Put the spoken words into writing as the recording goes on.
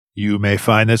You may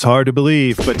find this hard to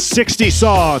believe, but 60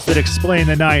 Songs That Explain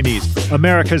the 90s,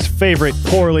 America's favorite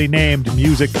poorly named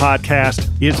music podcast,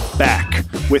 is back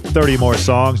with 30 more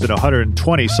songs than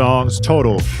 120 songs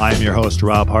total. I'm your host,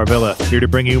 Rob Harvilla, here to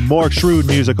bring you more shrewd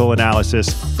musical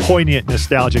analysis, poignant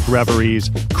nostalgic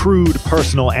reveries, crude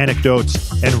personal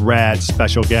anecdotes, and rad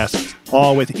special guests,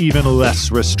 all with even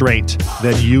less restraint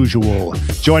than usual.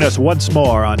 Join us once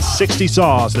more on 60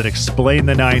 Songs That Explain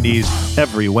the 90s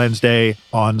every Wednesday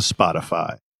on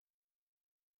Spotify.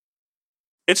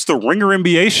 It's the Ringer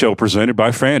NBA show presented by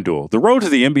FanDuel. The road to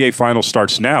the NBA Finals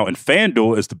starts now, and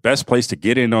FanDuel is the best place to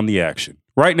get in on the action.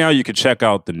 Right now, you can check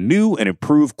out the new and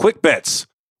improved Quick Bets,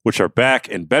 which are back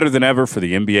and better than ever for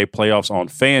the NBA playoffs on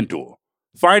FanDuel.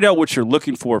 Find out what you're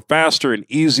looking for faster and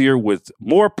easier with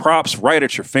more props right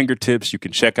at your fingertips. You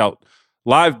can check out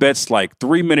live bets like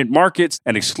 3-minute markets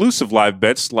and exclusive live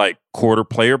bets like quarter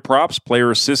player props,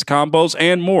 player assist combos,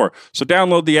 and more. So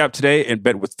download the app today and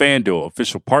bet with FanDuel,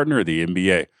 official partner of the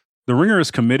NBA. The Ringer is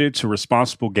committed to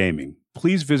responsible gaming.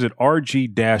 Please visit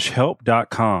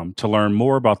rg-help.com to learn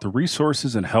more about the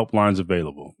resources and helplines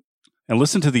available. And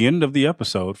listen to the end of the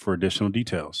episode for additional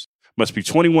details. Must be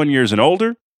 21 years and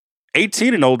older,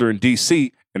 18 and older in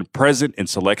D.C., and present in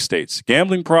select states.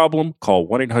 Gambling problem? Call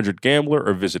 1-800-GAMBLER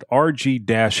or visit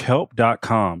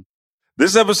rg-help.com.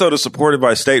 This episode is supported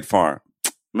by State Farm.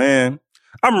 Man,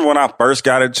 I remember when I first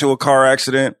got into a car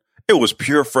accident, it was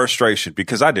pure frustration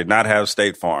because I did not have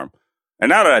State Farm. And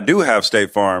now that I do have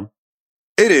State Farm,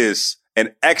 it is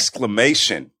an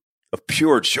exclamation of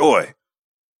pure joy.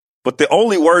 But the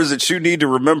only words that you need to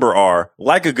remember are,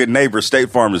 like a good neighbor,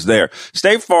 State Farm is there.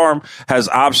 State Farm has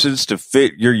options to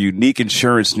fit your unique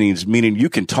insurance needs, meaning you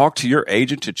can talk to your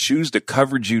agent to choose the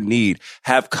coverage you need,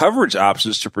 have coverage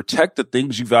options to protect the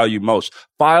things you value most,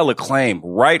 file a claim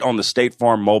right on the State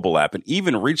Farm mobile app, and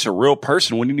even reach a real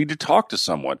person when you need to talk to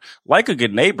someone. Like a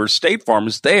good neighbor, State Farm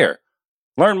is there.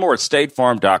 Learn more at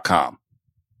statefarm.com.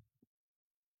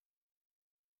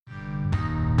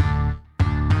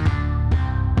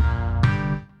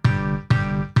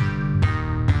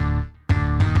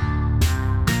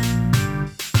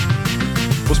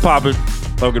 What's poppin'?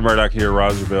 Logan Murdoch here,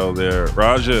 Raja Bell there.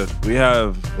 Raja, we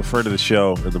have a friend of the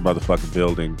show in the motherfucking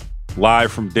building,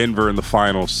 live from Denver in the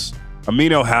finals.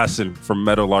 Amin Elhassan from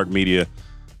Meadowlark Media.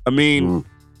 Amin,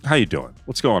 how you doing?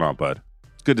 What's going on, bud?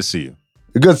 It's good to see you.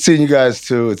 Good seeing you guys,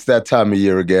 too. It's that time of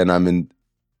year again. I'm in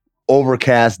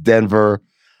overcast Denver.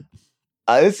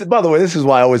 By the way, this is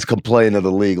why I always complain of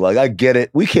the league. Like, I get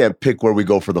it. We can't pick where we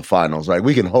go for the finals, right?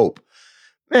 We can hope.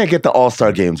 Man, get the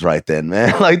All-Star games right then,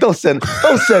 man. Like, don't send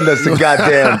us to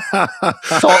goddamn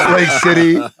Salt Lake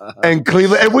City and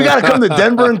Cleveland. If we got to come to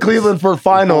Denver and Cleveland for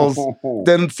finals,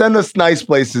 then send us nice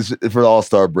places for the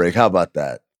All-Star break. How about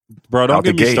that? Bro, don't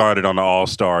get me started on the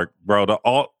All-Star, bro.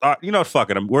 Fuck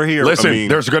it. We're here. Listen,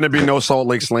 there's going to be no Salt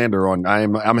Lake slander on.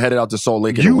 I'm headed out to Salt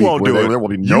Lake in a week. Won't do it. There will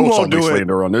be no Salt Lake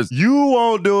slander on this. You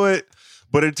won't do it.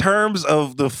 But in terms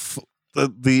of the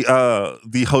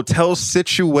hotel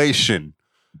situation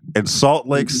in Salt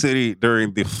Lake City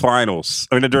during the finals,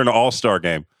 during the All-Star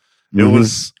game, it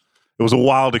was a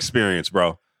wild experience,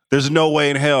 bro. There's no way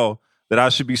in hell that I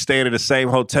should be staying in the same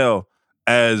hotel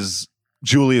as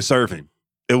Julius Erving.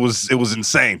 It was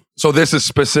insane. So this is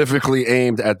specifically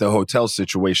aimed at the hotel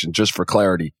situation, just for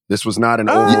clarity. This was not an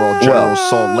overall general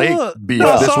Salt Lake beef.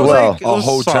 This was a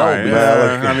hotel beef.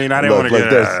 I didn't want to get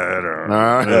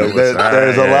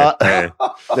there's a lot.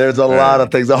 There's a lot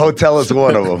of things. The hotel is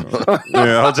one of them.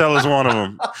 Yeah, hotel is one of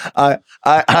them.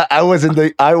 I was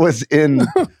in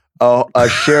a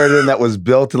Sheraton that was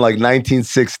built in like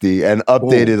 1960 and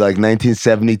updated like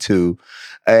 1972.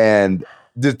 And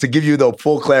just to give you the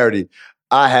full clarity,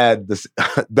 I had this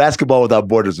Basketball Without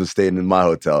Borders was staying in my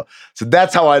hotel. So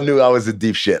that's how I knew I was in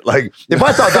deep shit. Like, if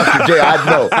I saw Dr. J, I'd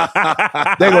know.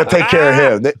 They're going to take care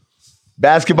of him.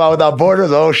 Basketball Without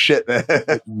Borders, oh shit, man.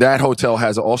 That hotel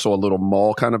has also a little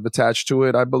mall kind of attached to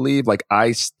it, I believe. Like,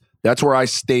 that's where I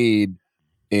stayed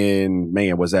in,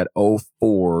 was that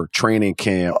 04 training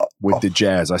camp with the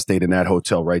Jazz. I stayed in that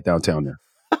hotel right downtown there.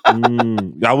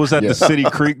 I was at the City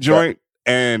Creek joint,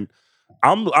 and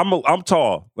I'm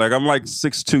tall. Like, I'm like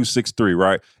 6'2", 6'3",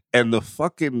 right? And the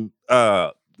fucking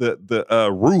the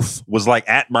roof was like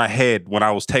at my head when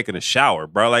I was taking a shower,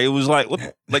 bro. Like, it was like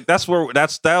that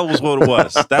was what it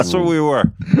was. That's where we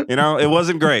were. It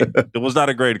wasn't great. It was not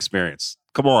a great experience.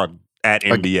 Come on, at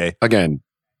NBA. Again.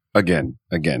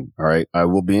 All right. I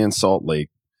will be in Salt Lake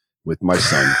with my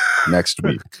son next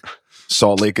week.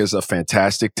 Salt Lake is a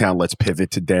fantastic town. Let's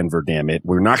pivot to Denver, damn it.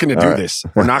 We're not going to do this.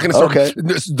 We're not going to start. Okay.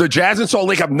 The Jazz in Salt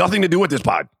Lake have nothing to do with this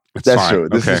pod. It's That's fine. true.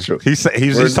 This is true. He's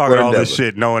We're talking all in this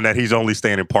Denver. shit knowing that he's only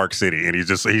staying in Park City, and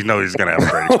he knows he's gonna have a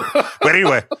great experience. But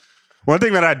anyway, one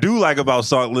thing that I do like about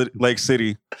Salt Lake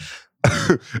City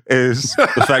is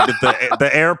the fact that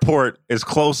the airport is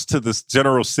close to this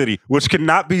general city, which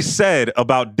cannot be said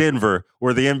about Denver,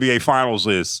 where the NBA Finals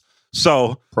is.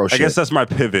 So I guess that's my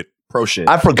pivot. Pro shit.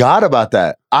 I forgot about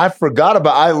that. I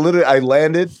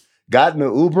landed, got in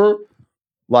the Uber,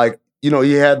 like,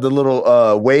 you had the little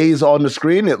Waze on the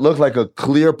screen. It looked like a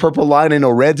clear purple line and no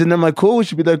reds in them. Like, cool, we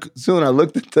should be there soon. I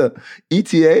looked at the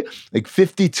ETA, like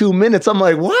 52 minutes. I'm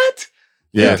like, what?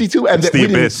 Yeah, 52? And it's the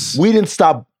abyss. we didn't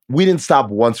stop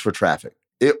once for traffic.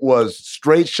 It was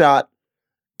straight shot,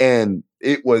 and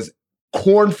it was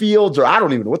cornfields, or I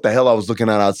don't even know what the hell I was looking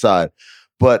at outside.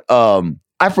 But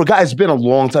I forgot. It's been a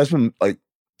long time. It's been like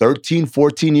 13,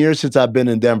 14 years since I've been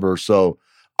in Denver. So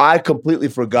I completely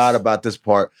forgot about this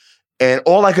part. And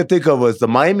all I could think of was the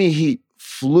Miami Heat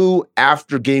flew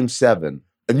after Game 7.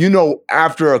 And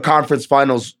after a conference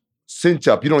finals cinch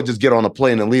up, you don't just get on a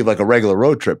plane and leave like a regular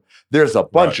road trip. There's a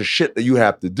bunch of shit that you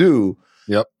have to do.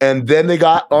 Yep. And then they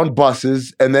got on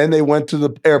buses, and then they went to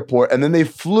the airport, and then they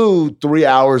flew 3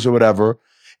 hours or whatever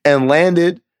and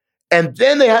landed. And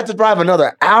then they had to drive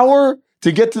another hour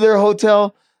to get to their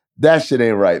hotel. That shit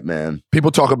ain't right, man. People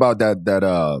talk about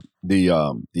the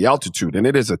altitude, and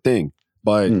it is a thing.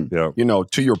 But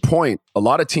to your point, a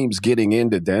lot of teams getting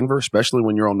into Denver, especially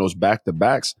when you're on those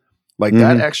back-to-backs, like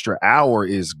that extra hour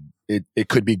is it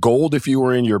could be gold if you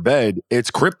were in your bed. It's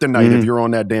kryptonite if you're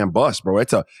on that damn bus, bro.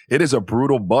 It is a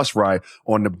brutal bus ride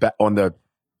on the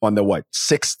what,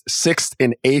 sixth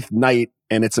and eighth night,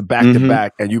 and it's a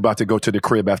back-to-back, and you about to go to the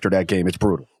crib after that game. It's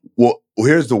brutal. Well,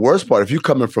 here's the worst part. If you're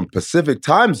coming from Pacific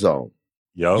time zone,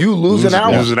 you lose an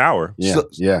hour. Yeah,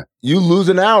 so, you lose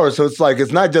an hour. So it's like,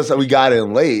 it's not just that we got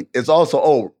in late. It's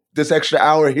also, this extra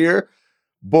hour here,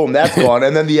 boom, that's gone.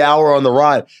 And then the hour on the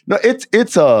ride. No, it's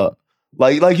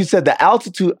like you said, the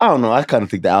altitude, I don't know. I kind of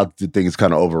think the altitude thing is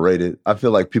kind of overrated. I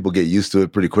feel like people get used to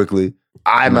it pretty quickly.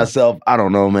 Myself, I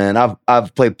don't know, man.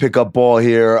 I've played pickup ball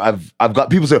here. I've got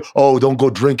people say, "Oh, don't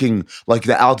go drinking like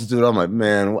the altitude." I'm like,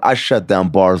 man, I shut down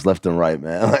bars left and right,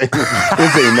 man. Like,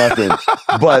 this ain't nothing.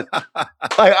 But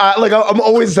I'm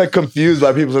always like confused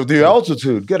by people say, "The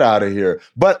altitude, get out of here."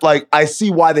 But like, I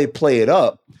see why they play it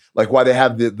up, like why they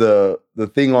have the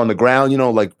thing on the ground,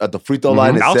 like at the free throw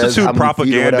line. It altitude says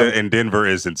propaganda in Denver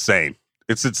is insane.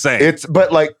 It's insane. It's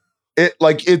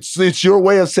your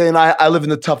way of saying I live in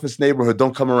the toughest neighborhood.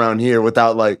 Don't come around here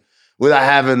without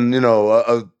having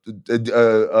a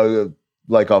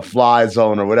fly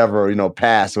zone or whatever,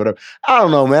 pass or whatever. I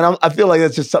don't know, man. I feel like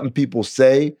that's just something people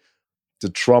say to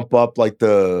trump up like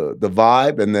the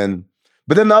vibe,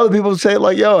 but then the other people say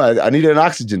like, "Yo, I need an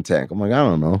oxygen tank." I'm like, I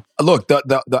don't know. Look,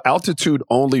 the altitude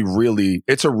only really,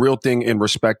 it's a real thing in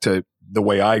respect to the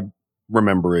way I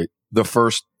remember it. The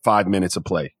first 5 minutes of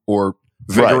play or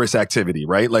vigorous activity,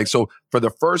 right? Like, so for the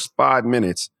first 5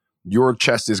 minutes, your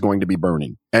chest is going to be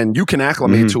burning, and you can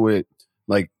acclimate to it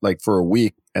like for a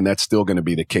week, and that's still going to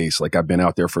be the case. Like, I've been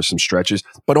out there for some stretches,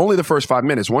 but only the first 5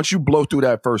 minutes. Once you blow through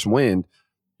that first wind,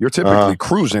 you're typically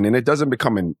cruising, and it doesn't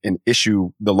become an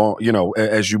issue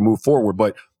as you move forward.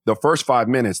 But the first 5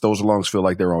 minutes, those lungs feel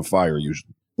like they're on fire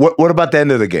usually. What about the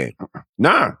end of the game?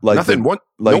 Nah, like nothing.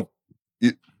 Nope.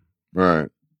 Right.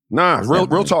 Nah,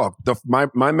 real talk.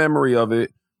 My memory of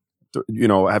it,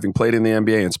 having played in the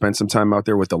NBA and spent some time out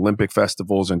there with Olympic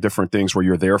festivals and different things where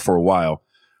you're there for a while,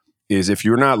 is if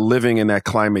you're not living in that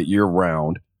climate year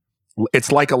round,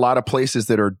 it's like a lot of places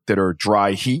that are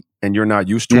dry heat and you're not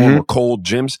used to them, or cold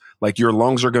gyms. Like, your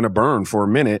lungs are going to burn for a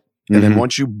minute, and then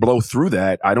once you blow through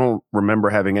that, I don't remember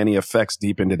having any effects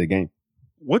deep into the game.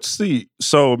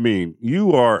 So, I mean,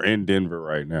 you are in Denver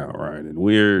right now, right? And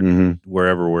we're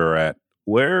wherever we're at.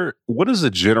 What is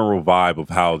the general vibe of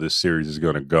how this series is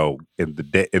going to go in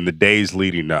the days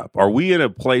leading up? Are we in a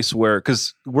place where,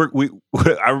 because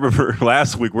I remember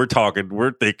last week we're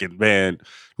thinking, man,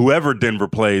 whoever Denver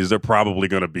plays, they're probably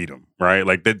going to beat them, right?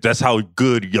 Like that's how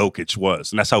good Jokic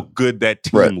was, and that's how good that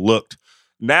team looked.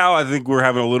 Now I think we're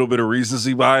having a little bit of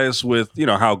recency bias with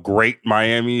how great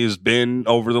Miami has been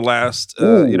over the last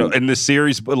in this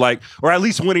series, but or at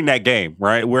least winning that game,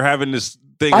 right? We're having this.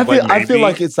 I feel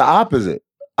like it's the opposite.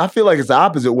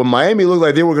 When Miami looked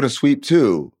like they were going to sweep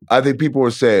too, I think people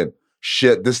were saying,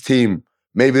 "Shit, this team,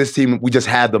 we just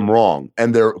had them wrong."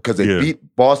 And because they beat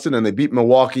Boston and they beat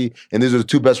Milwaukee, and these are the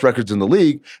two best records in the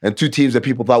league, and two teams that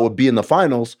people thought would be in the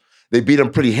finals. They beat them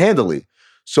pretty handily.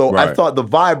 So I thought the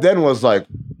vibe then was like,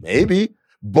 maybe,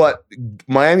 but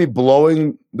Miami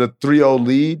blowing the 3-0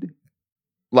 lead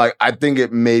like, I think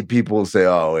it made people say,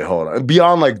 oh, wait, hold on.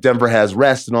 Beyond like Denver has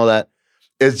rest and all that,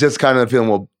 it's just kind of feeling,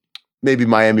 well, maybe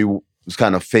Miami was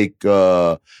kind of fake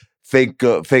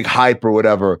hype or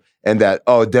whatever, and that,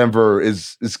 oh, Denver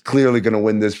is clearly going to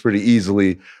win this pretty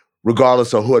easily,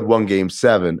 regardless of who had won Game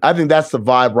 7. I think that's the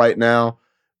vibe right now.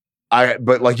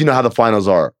 But like, you know how the finals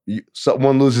are.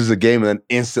 Someone loses a game and then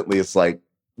instantly it's like,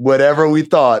 whatever we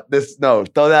thought,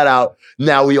 throw that out.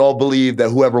 Now we all believe that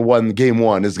whoever won Game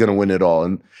 1 is going to win it all.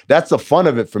 And that's the fun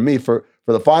of it for me, for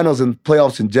the finals and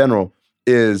playoffs in general,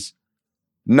 is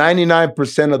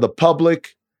 99% of the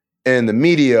public and the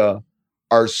media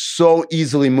are so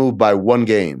easily moved by one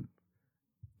game.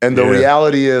 And the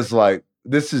reality is, like,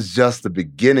 this is just the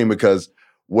beginning, because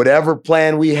whatever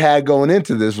plan we had going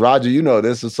into this, Roger, you know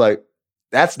this, it's like,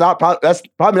 that's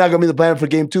probably not going to be the plan for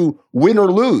Game 2, win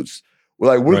or lose.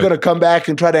 We're going to come back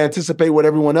and try to anticipate what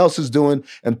everyone else is doing,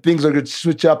 and things are going to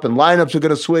switch up, and lineups are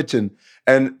going to switch, and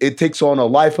it takes on a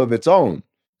life of its own.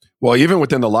 Well, even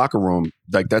within the locker room,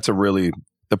 like,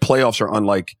 the playoffs are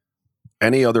unlike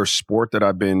any other sport that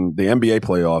I've been, the NBA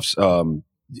playoffs.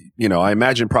 I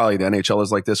imagine probably the NHL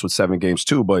is like this with 7 games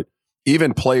too, but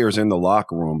even players in the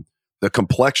locker room, the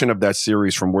complexion of that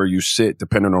series from where you sit,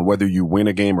 depending on whether you win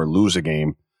a game or lose a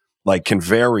game, like, can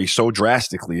vary so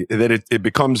drastically that it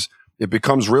becomes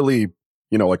really,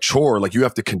 a chore. Like, you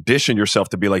have to condition yourself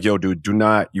to be like, yo, dude,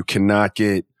 you cannot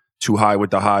get too high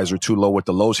with the highs or too low with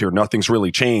the lows here. Nothing's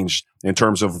really changed in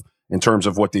terms of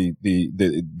what the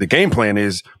game plan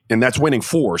is, and that's winning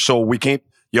 4. So we can't,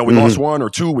 we lost 1 or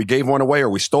 2, we gave 1 away, or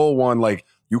we stole 1. Like,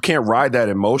 you can't ride that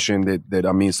emotion that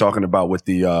Amin's talking about with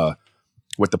the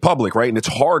public, right? And it's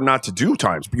hard not to do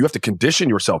times, but you have to condition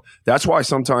yourself. That's why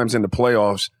sometimes in the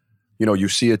playoffs, you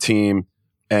see a team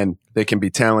and they can be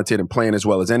talented and playing as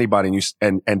well as anybody,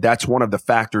 and that's one of the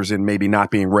factors in maybe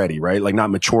not being ready, right? Like, not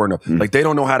mature enough. Like, they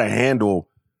don't know how to handle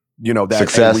that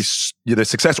success, the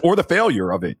success or the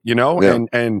failure of it,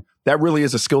 and that really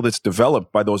is a skill that's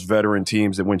developed by those veteran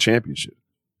teams that win championships.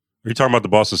 Are you talking about the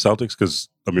Boston Celtics? Because,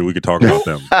 we could talk about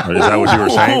them. Is that what you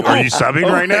were saying? Are you subbing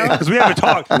right now? Because we haven't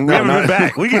talked. We haven't been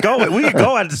back. We could go at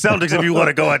the Celtics if you want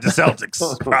to go at the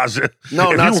Celtics, Raja.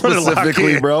 No, not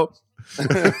specifically, bro.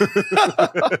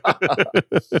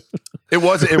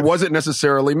 It wasn't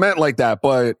necessarily meant like that,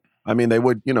 but I mean, they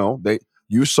would,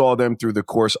 you saw them through the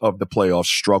course of the playoffs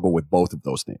struggle with both of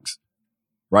those things,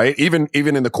 right? Even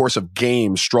in the course of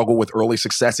games, struggle with early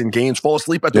success in games, fall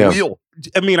asleep at the wheel.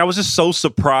 I mean, I was just so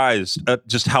surprised at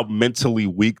just how mentally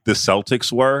weak the Celtics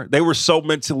were. They were so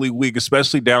mentally weak,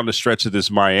 especially down the stretch of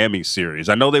this Miami series.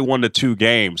 I know they won the 2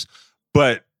 games,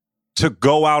 but to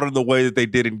go out in the way that they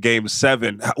did in Game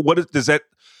 7,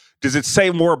 does it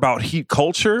say more about Heat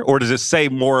culture, or does it say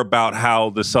more about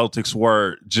how the Celtics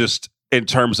were just in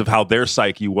terms of how their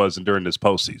psyche was during this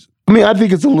postseason? I mean, I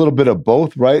think it's a little bit of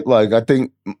both, right? Like, I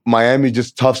think Miami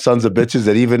just tough sons of bitches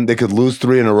that even they could lose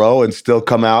 3 in a row and still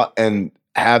come out and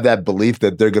have that belief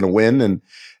that they're going to win. And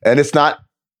it's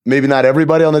maybe not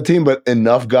everybody on the team, but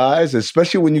enough guys,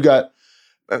 especially when you got,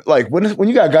 like, when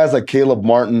you got guys like Caleb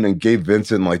Martin and Gabe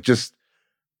Vincent, like, just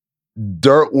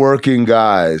dirt working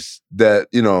guys that,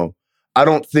 I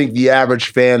don't think the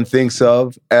average fan thinks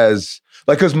of as,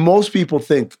 like, because most people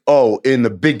think, oh, in the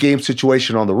big game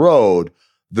situation on the road,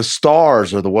 the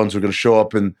stars are the ones who are going to show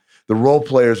up, and the role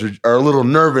players are a little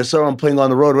nervous. Oh, I'm playing on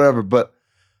the road, whatever. But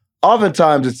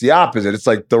oftentimes it's the opposite. It's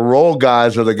like the role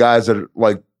guys are the guys that are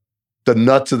like the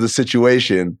nuts of the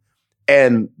situation,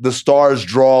 and the stars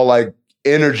draw like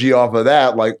energy off of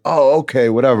that. Like, oh, okay,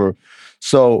 whatever.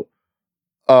 So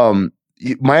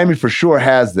Miami for sure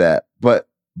has that, but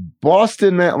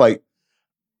Boston, man, like,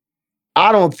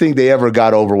 I don't think they ever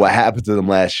got over what happened to them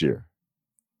last year.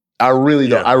 I really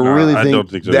don't. I really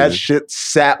think so that either. Shit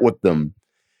sat with them.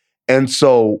 And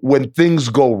so when things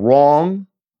go wrong,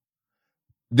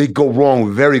 they go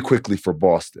wrong very quickly for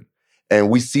Boston. And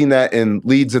we've seen that in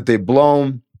leads that they've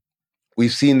blown.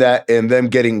 We've seen that in them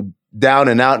getting down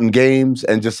and out in games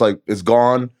and just like it's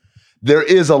gone. There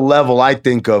is a level, I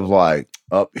think, of like,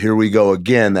 oh, here we go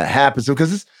again. That happens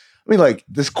because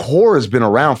this core has been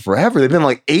around forever. They've been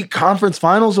like 8 conference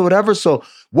finals or whatever. So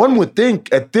one would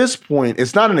think at this point,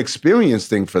 it's not an experience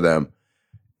thing for them.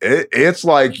 It's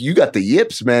like you got the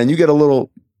yips, man. You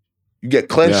get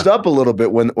clenched up a little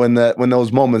bit when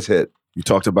those moments hit. You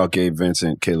talked about Gabe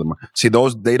Vincent, Caleb. See,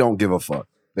 they don't give a fuck.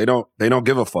 They don't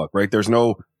give a fuck, right? There's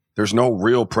no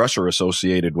real pressure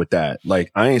associated with that.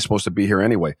 Like, I ain't supposed to be here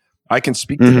anyway. I can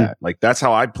speak to that. Like, that's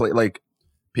how I play. Like,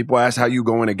 people ask how you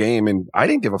go in a game, and I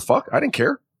didn't give a fuck. I didn't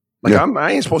care. Like,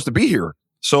 I ain't supposed to be here.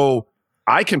 So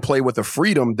I can play with a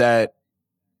freedom that,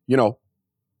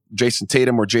 Jason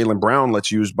Tatum or Jaylen Brown,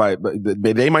 let's use but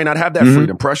they might not have that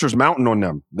freedom. Pressure's mounting on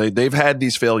them. They've had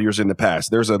these failures in the past.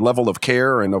 There's a level of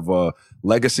care and of a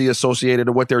legacy associated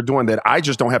to what they're doing that I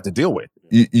just don't have to deal with.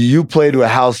 You play to a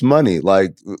house money,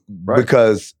 like,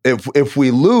 because if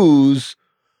we lose,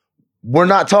 we're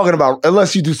not talking about,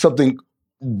 unless you do something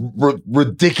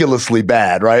ridiculously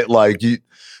bad, right? Like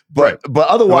but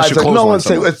otherwise, like, no one's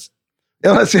saying it's.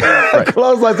 Unless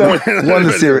clotheslines won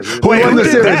the series. Who won the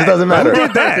series? It doesn't matter. Who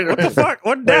did that? What the fuck?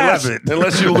 What happened?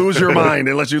 Unless you lose your mind.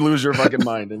 Unless you lose your fucking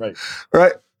mind.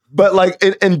 Right. But like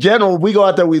in general, we go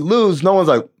out there, we lose. No one's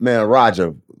like, man,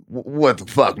 Roger, what the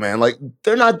fuck, man? Like,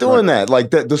 they're not doing that. Like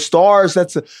the stars,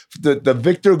 that's the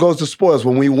victor goes to spoils.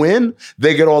 When we win,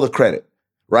 they get all the credit.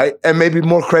 Right? And maybe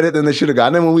more credit than they should have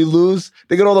gotten. And when we lose,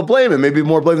 they get all the blame and maybe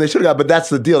more blame than they should have got. But that's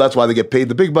the deal. That's why they get paid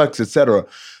the big bucks, et cetera.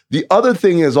 The other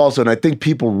thing is also, and I think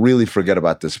people really forget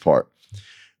about this part,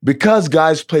 because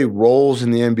guys play roles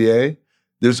in the NBA,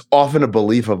 there's often a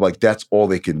belief of like, that's all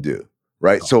they can do,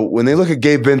 right? So when they look at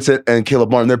Gabe Vincent and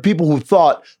Caleb Martin, there are people who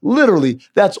thought literally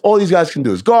that's all these guys can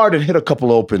do is guard and hit a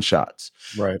couple of open shots.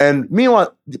 Right. And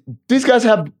meanwhile, these guys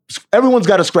everyone's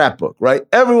got a scrapbook, right?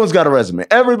 Everyone's got a resume.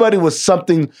 Everybody was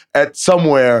something at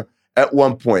somewhere at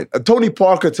one point. Tony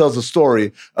Parker tells a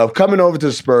story of coming over to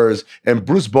the Spurs and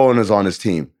Bruce Bowen is on his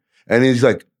team. And he's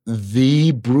like,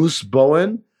 the Bruce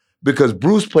Bowen? Because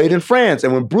Bruce played in France.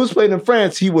 And when Bruce played in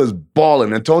France, he was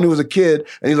balling. And Tony was a kid.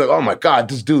 And he's like, oh my God,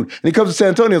 this dude. And he comes to San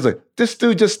Antonio. He's like, this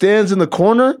dude just stands in the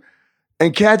corner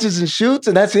and catches and shoots.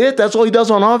 And that's it? That's all he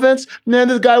does on offense? Man,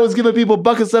 this guy was giving people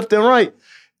buckets left and right.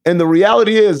 And the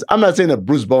reality is, I'm not saying that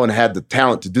Bruce Bowen had the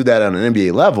talent to do that on an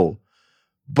NBA level.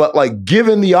 But like,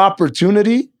 given the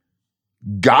opportunity,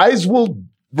 guys will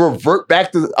revert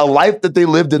back to a life that they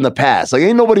lived in the past. Like,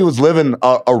 ain't nobody was living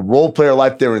a role player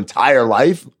life their entire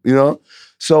life, you know?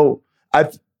 So I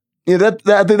think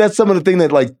that's some of the thing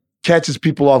that like catches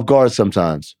people off guard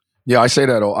sometimes. Yeah, I say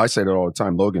that all the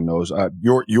time. Logan knows.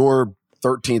 Your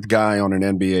 13th guy on an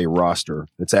NBA roster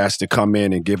that's asked to come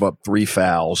in and give up 3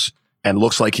 fouls and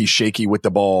looks like he's shaky with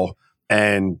the ball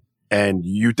and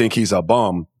you think he's a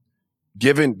bum.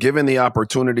 Given the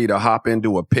opportunity to hop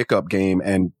into a pickup game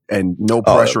and no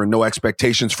pressure and no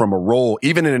expectations from a role,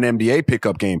 even in an NBA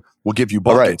pickup game, will give you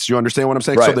buckets. You understand what I'm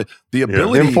saying? Right. So the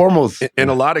ability foremost, in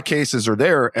a lot of cases are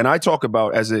there. And I talk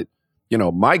about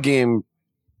my game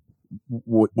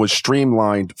was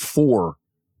streamlined for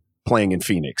playing in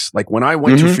Phoenix. Like when I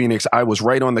went to Phoenix, I was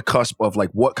right on the cusp of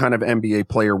like, what kind of NBA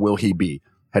player will he be?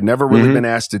 Had never really been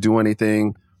asked to do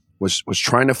anything, was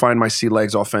trying to find my sea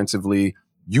legs offensively.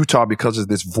 Utah, because of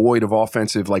this void of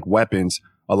offensive like weapons,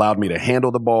 allowed me to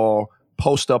handle the ball,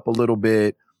 post up a little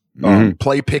bit,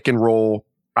 play pick and roll.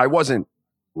 I wasn't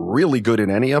really good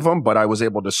in any of them, but I was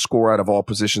able to score out of all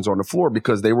positions on the floor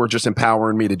because they were just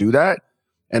empowering me to do that.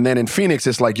 And then in Phoenix,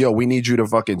 it's like, yo, we need you to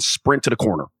fucking sprint to the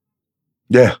corner.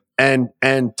 Yeah. And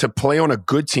to play on a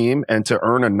good team and to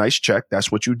earn a nice check,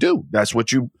 that's what you do. That's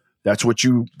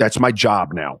my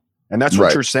job now. And that's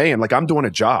what you're saying. Like, I'm doing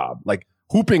a job. Like,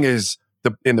 hooping is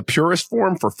in the purest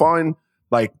form for fun.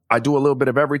 Like, I do a little bit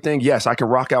of everything. Yes, I can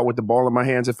rock out with the ball in my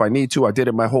hands if I need to. I did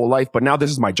it my whole life, but now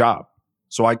this is my job.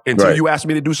 So until you ask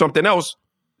me to do something else,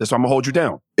 that's why I'm gonna hold you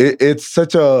down. There's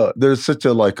such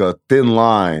a like a thin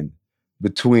line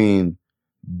between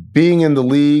being in the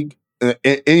league, and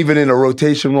even in a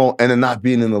rotation role, and then not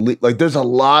being in the league. Like, there's a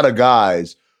lot of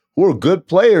guys who are good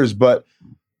players, but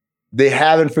they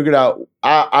haven't figured out.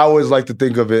 I always like to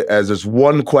think of it as there's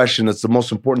one question that's the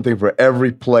most important thing for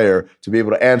every player to be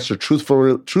able to answer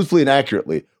truthfully and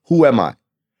accurately. Who am I?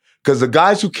 Because the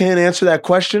guys who can't answer that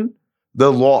question, they're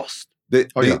lost.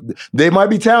 They might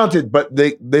be talented, but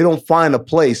they don't find a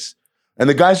place. And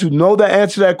the guys who know the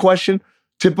answer to that question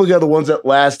typically are the ones that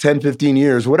last 10, 15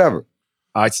 years, whatever.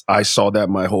 I saw that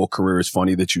my whole career. It's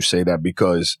funny that you say that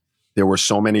because there were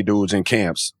so many dudes in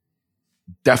camps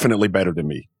definitely better than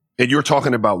me. And you're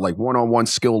talking about like one-on-one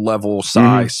skill level,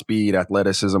 size, speed,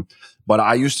 athleticism. But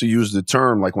I used to use the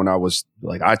term like when I was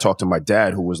like, I talked to my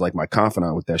dad, who was like my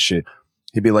confidant with that shit.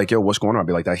 He'd be like, yo, what's going on? I'd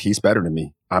be like, he's better than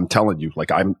me. I'm telling you,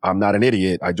 like, I'm not an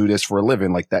idiot. I do this for a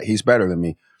living like that. He's better than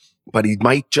me. But he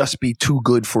might just be too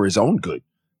good for his own good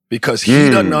because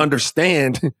he doesn't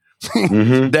understand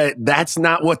that's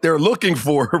not what they're looking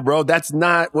for, bro. That's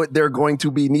not what they're going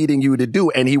to be needing you to do.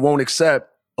 And he won't accept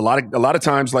a lot of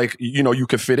times, like, you know, you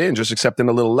could fit in just accepting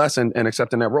a little less and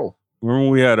accepting that role. Remember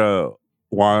we had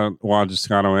Juan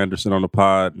Toscano Anderson on the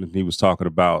pod, and he was talking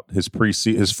about his first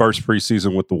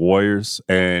preseason with the Warriors,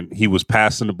 and he was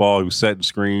passing the ball, he was setting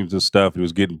screens and stuff, he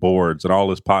was getting boards, and all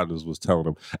his partners was telling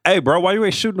him, hey, bro, why you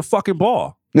ain't shooting the fucking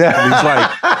ball? Yeah.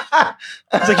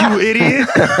 He's like, you idiot.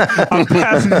 I'm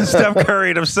passing to Steph Curry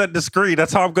and I'm setting the screen.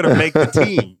 That's how I'm going to make the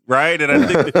team, right? And I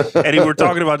think, and we're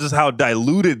talking about just how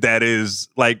diluted that is,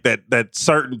 like that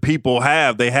certain people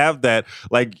have. They have that,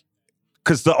 like,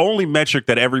 because the only metric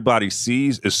that everybody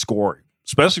sees is scoring,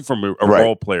 especially from a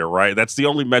role player, right? That's the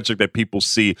only metric that people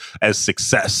see as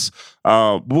success.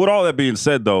 But with all that being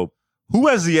said, though, who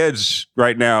has the edge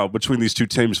right now between these two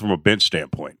teams from a bench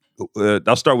standpoint?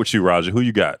 I'll start with you, Roger. Who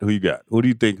you got? Who do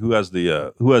you think who has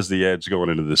the edge going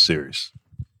into this series?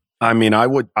 I mean,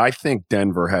 I think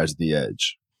Denver has the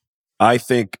edge. I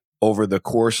think over the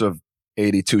course of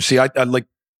 82. See, I like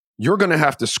you're going to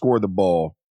have to score the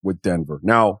ball with Denver.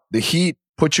 Now, the Heat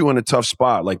put you in a tough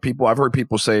spot. Like I've heard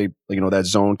people say, that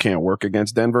zone can't work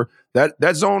against Denver.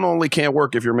 That zone only can't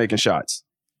work if you're making shots.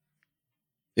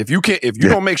 If you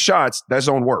don't make shots, that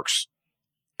zone works.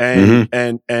 And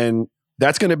and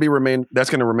that's going to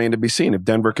remain to be seen if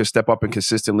Denver can step up and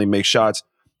consistently make shots,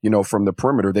 from the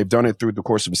perimeter. They've done it through the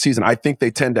course of the season. I think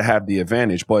they tend to have the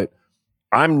advantage, but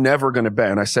I'm never going to bet.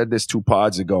 And I said this 2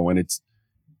 pods ago, and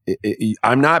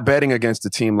I'm not betting against a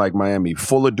team like Miami,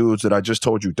 full of dudes that I just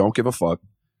told you don't give a fuck,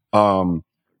 that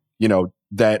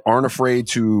aren't afraid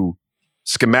to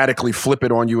schematically flip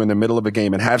it on you in the middle of a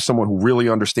game and have someone who really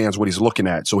understands what he's looking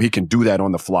at so he can do that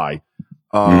on the fly.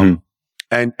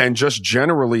 And just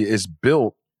generally is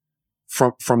built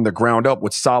from the ground up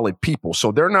with solid people.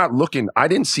 So they're not looking. I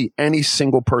didn't see any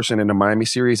single person in the Miami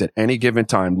series at any given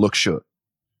time look shook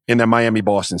in the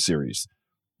Miami-Boston series.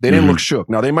 They didn't look shook.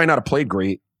 Now, they might not have played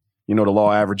great. The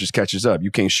law averages catches up.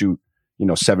 You can't shoot,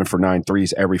 7 for 9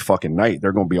 threes every fucking night.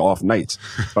 They're going to be off nights.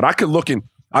 But I can look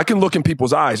in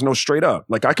people's eyes, straight up.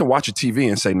 Like I can watch a TV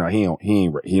and say, no, he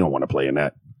don't want to play in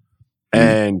that.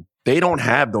 And they don't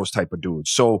have those type of dudes.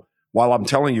 So while I'm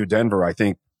telling you Denver, I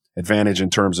think advantage in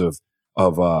terms of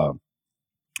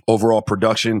overall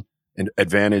production and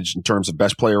advantage in terms of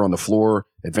best player on the floor,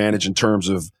 advantage in terms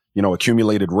of,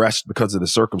 accumulated rest because of the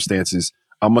circumstances.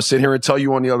 I'm going to sit here and tell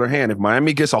you on the other hand, if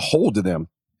Miami gets a hold of them,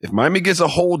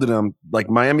 like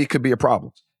Miami could be a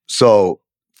problem. So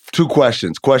 2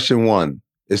 questions. Question 1,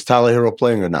 is Tyler Hero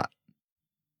playing or not?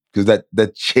 Because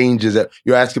that changes it.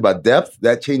 You're asking about depth,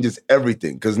 that changes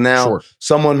everything. Because now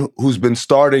someone who's been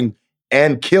starting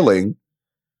and killing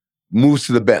moves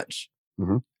to the bench.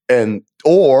 And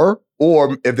or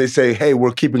if they say, hey,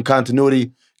 we're keeping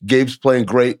continuity, Gabe's playing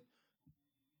great.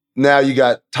 Now you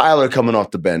got Tyler coming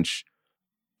off the bench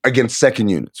against second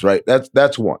units, right?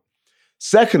 That's one.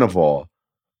 Second of all,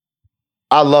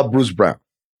 I love Bruce Brown.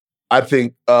 I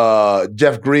think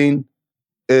Jeff Green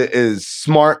is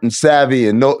smart and savvy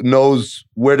and knows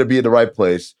where to be at the right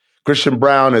place. Christian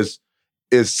Brown is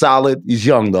solid. He's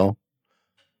young, though.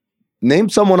 Name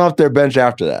someone off their bench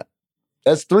after that.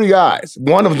 That's 3 guys.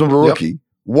 One of them's a rookie. Yep.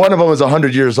 One of them is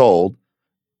 100 years old.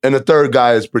 And the third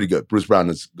guy is pretty good. Bruce Brown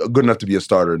is good enough to be a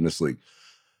starter in this league.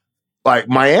 Like,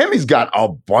 Miami's got a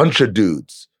bunch of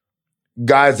dudes.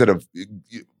 Guys that have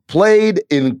played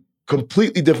in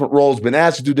completely different roles, been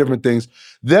asked to do different things.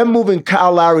 Them moving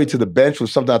Kyle Lowry to the bench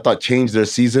was something I thought changed their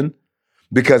season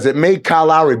because it made Kyle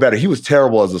Lowry better. He was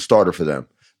terrible as a starter for them.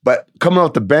 But coming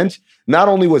off the bench, not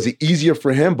only was it easier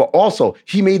for him, but also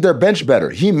he made their bench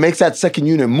better. He makes that second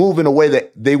unit move in a way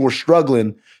that they were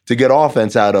struggling to get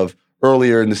offense out of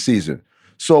earlier in the season.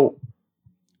 So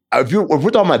if we're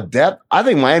talking about depth, I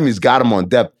think Miami's got them on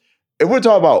depth. If we're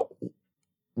talking about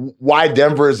why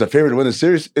Denver is the favorite to win the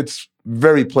series, it's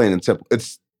very plain and simple.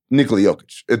 It's Nikola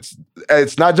Jokic.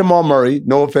 It's not Jamal Murray,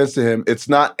 no offense to him. It's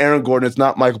not Aaron Gordon. It's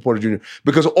not Michael Porter Jr.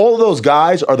 Because all of those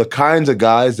guys are the kinds of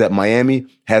guys that Miami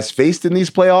has faced in these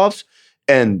playoffs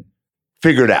and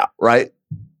figured out, right?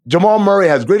 Jamal Murray,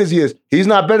 as great as he is, he's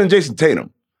not better than Jason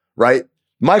Tatum, right?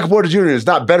 Michael Porter Jr. is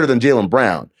not better than Jaylen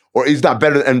Brown, or he's not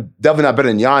better, and definitely not better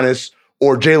than Giannis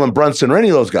or Jalen Brunson or any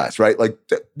of those guys, right? Like,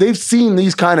 they've seen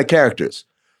these kind of characters.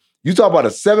 You talk about a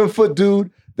 7-foot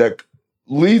dude that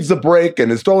leads the break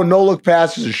and is throwing no-look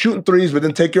passes and shooting threes, but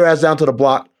then take your ass down to the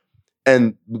block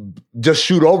and just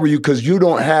shoot over you because you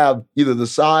don't have either the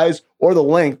size or the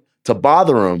length to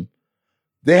bother him.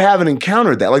 They haven't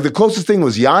encountered that. Like, the closest thing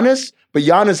was Giannis, but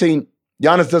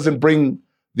Giannis doesn't bring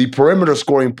the perimeter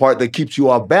scoring part that keeps you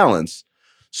off balance.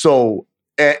 So,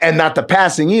 and not the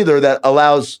passing either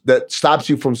that stops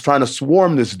you from trying to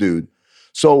swarm this dude.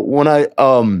 So when I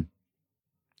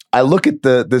look at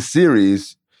the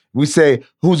series, we say,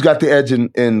 who's got the edge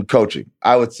in coaching?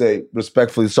 I would say,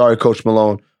 respectfully, sorry, Coach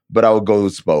Malone, but I would go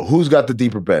with Spo. Who's got the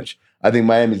deeper bench? I think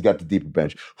Miami's got the deeper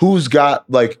bench. Who's got,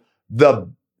 like, the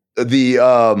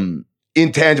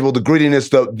intangible, the grittiness,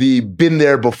 the been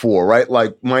there before, right?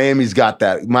 Like, Miami's got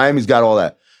that. Miami's got all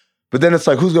that. But then it's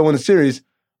like, who's going to win the series?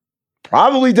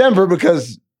 Probably Denver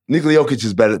because Nikola Jokic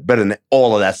is better than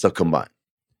all of that stuff combined.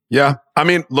 Yeah. I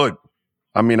mean, look,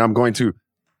 I'm going to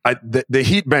the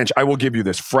Heat bench, I will give you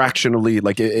this fractionally,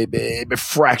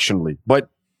 fractionally. But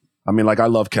I mean, like, I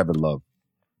love Kevin Love.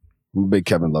 I'm a big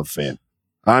Kevin Love fan.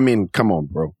 I mean, come on,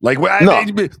 bro. Like,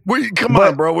 come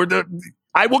on, bro.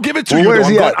 I will give it to you.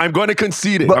 I'm going to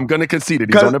concede it. I'm going to concede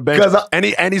it. He's on the bench,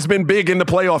 and he's been big in the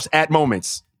playoffs at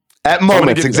moments. At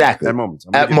moments, exactly. At moments.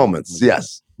 At moments,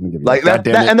 yes. Like that,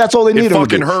 and that's all they need. It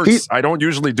fucking hurts. I don't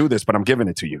usually do this, but I'm giving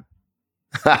it to you.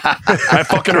 That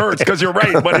fucking hurts because you're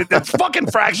right, but it's fucking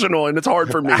fractional and it's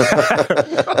hard for me.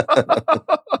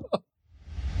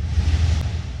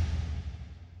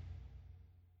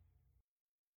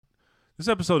 This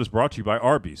episode is brought to you by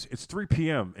Arby's. It's 3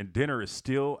 p.m. and dinner is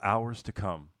still hours to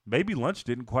come. Maybe lunch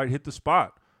didn't quite hit the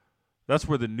spot. That's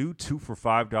where the new 2 for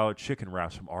 $5 chicken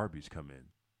wraps from Arby's come in.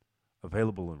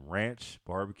 Available in ranch,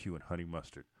 barbecue, and honey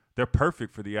mustard. They're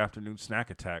perfect for the afternoon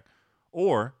snack attack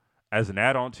or as an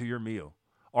add-on to your meal.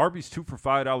 Arby's 2 for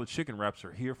 $5 chicken wraps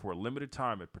are here for a limited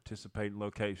time at participating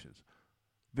locations.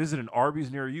 Visit an Arby's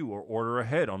near you or order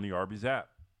ahead on the Arby's app.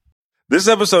 This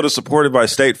episode is supported by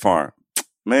State Farm.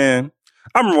 Man,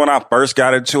 I remember when I first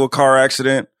got into a car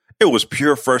accident, it was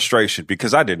pure frustration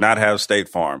because I did not have State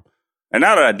Farm. And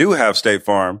now that I do have State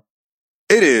Farm,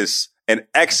 it is an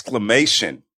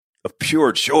exclamation of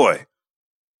pure joy.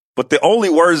 But the only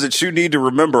words that you need to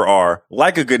remember are,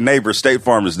 like a good neighbor, State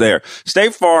Farm is there.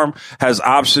 State Farm has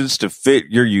options to fit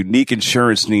your unique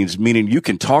insurance needs, meaning you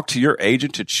can talk to your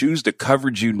agent to choose the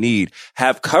coverage you need,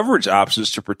 have coverage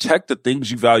options to protect the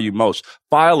things you value most,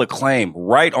 file a claim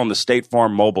right on the State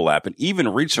Farm mobile app, and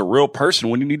even reach a real person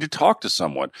when you need to talk to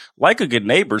someone. Like a good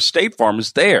neighbor, State Farm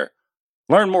is there.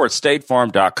 Learn more at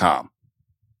statefarm.com.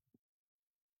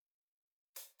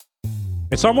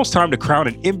 It's almost time to crown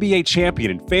an NBA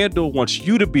champion, and FanDuel wants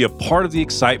you to be a part of the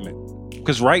excitement.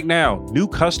 Because right now, new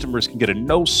customers can get a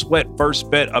no-sweat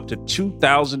first bet up to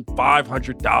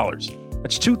 $2,500.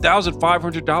 That's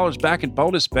 $2,500 back in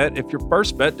bonus bet if your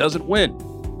first bet doesn't win.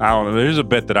 I don't know. There's a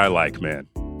bet that I like, man.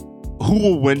 Who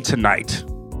will win tonight?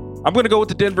 I'm going to go with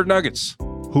the Denver Nuggets.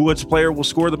 Which player will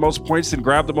score the most points and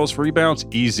grab the most rebounds?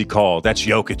 Easy call. That's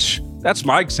Jokic. That's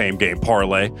my same game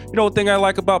parlay. You know what thing I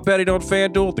like about betting on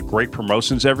FanDuel? The great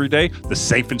promotions every day, the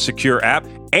safe and secure app,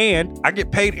 and I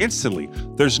get paid instantly.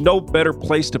 There's no better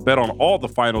place to bet on all the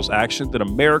finals action than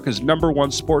America's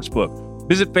 #1 sportsbook.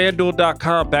 Visit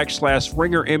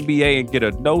FanDuel.com/RingerNBA and get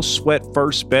a no-sweat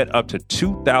first bet up to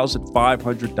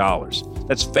 $2,500.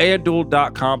 That's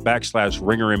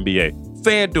FanDuel.com/RingerNBA.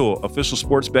 FanDuel, official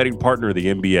sports betting partner of the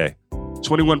NBA.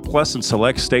 21 plus in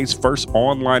select states. First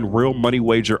online real money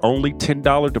wager only.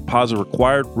 $10 deposit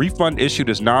required. Refund issued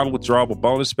as non-withdrawable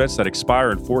bonus bets that expire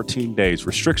in 14 days.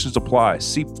 Restrictions apply.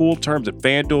 See full terms at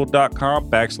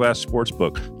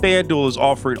FanDuel.com/sportsbook. FanDuel is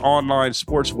offering online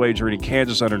sports wagering in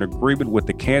Kansas under an agreement with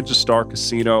the Kansas Star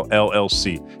Casino,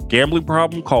 LLC. Gambling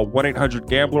problem? Call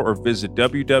 1-800-GAMBLER or visit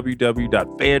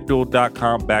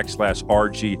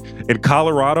www.fanduel.com/RG. In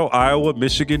Colorado, Iowa,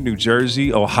 Michigan, New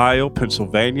Jersey, Ohio,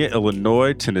 Pennsylvania, Illinois,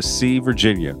 Tennessee,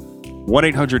 Virginia.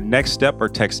 1-800-NEXT-STEP or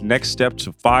text NEXT STEP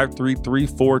to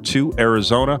 53342.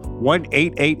 Arizona,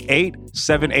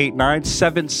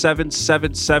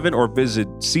 1-888-789-7777 or visit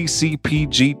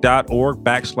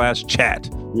ccpg.org/chat.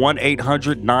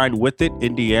 1-800-9-WITH-IT,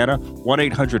 Indiana,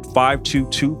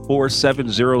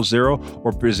 1-800-522-4700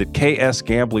 or visit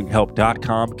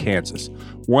ksgamblinghelp.com, Kansas.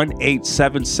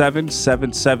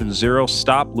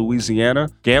 1-877-770-STOP, Louisiana,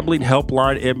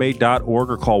 gamblinghelplinema.org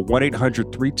or call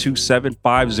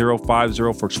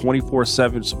 1-800-327-5050 for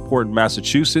 24/7 support in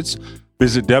Massachusetts.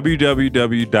 Visit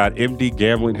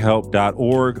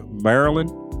www.mdgamblinghelp.org, Maryland,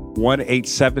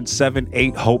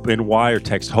 1-877-8-HOPE-NY or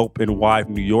text HOPE-NY,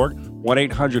 New York,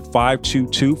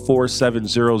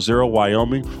 1-800-522-4700,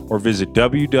 Wyoming, or visit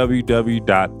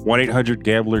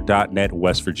www.1800gambler.net,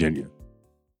 West Virginia.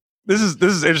 This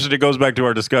is interesting. It goes back to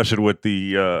our discussion with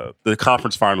the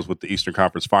conference finals, with the Eastern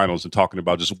Conference Finals, and talking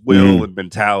about just will and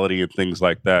mentality and things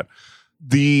like that.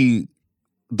 The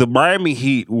Miami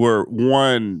Heat were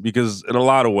one because in a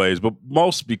lot of ways, but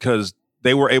most because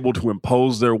they were able to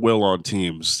impose their will on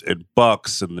teams and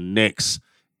Bucks and the Knicks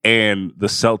and the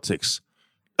Celtics.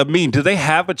 Amin, do they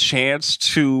have a chance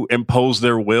to impose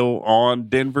their will on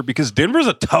Denver? Because Denver's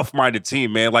a tough-minded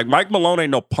team, man. Like Mike Malone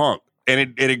ain't no punk.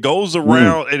 And it goes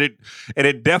around and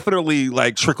it definitely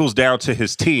like trickles down to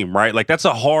his team, right? Like that's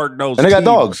a hard-nosed team. And they got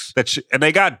dogs. And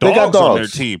they got dogs on their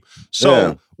team.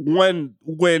 So when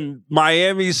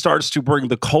Miami starts to bring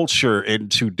the culture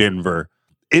into Denver,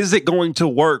 is it going to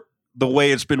work the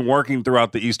way it's been working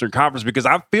throughout the Eastern Conference, because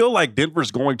I feel like Denver's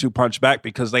going to punch back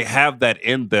because they have that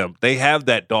in them. They have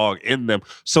that dog in them.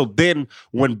 So then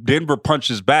when Denver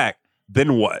punches back,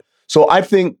 then what? So I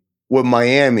think with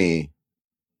Miami,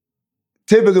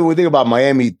 typically when we think about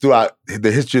Miami throughout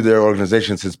the history of their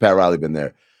organization since Pat Riley been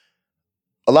there,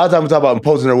 a lot of times we talk about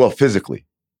imposing their will physically,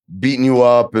 beating you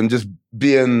up and just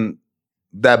being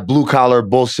that blue-collar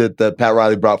bullshit that Pat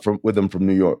Riley brought with him from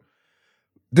New York.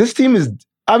 This team is,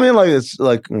 it's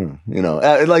like,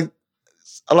 like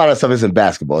a lot of stuff isn't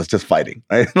basketball. It's just fighting,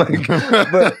 right?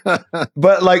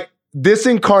 but like this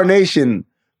incarnation,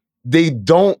 they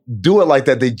don't do it like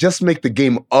that. They just make the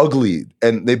game ugly.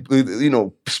 And they,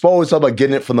 Spo always talk about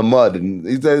getting it from the mud. And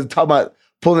he's talking about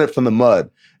pulling it from the mud.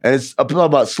 And it's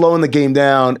about slowing the game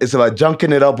down. It's about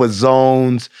junking it up with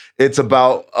zones. It's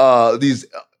about these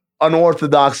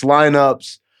unorthodox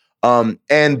lineups.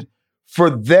 And for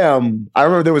them, I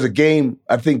remember there was a game,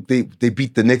 I think they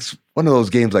beat the Knicks, one of those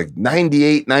games like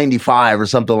 98-95 or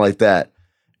something like that.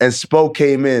 And Spo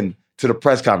came in to the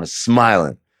press conference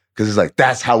smiling because it's like,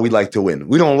 that's how we like to win.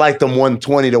 We don't like them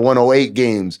 120 to 108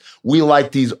 games. We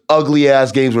like these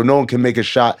ugly-ass games where no one can make a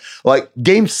shot. Like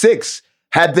Game 6,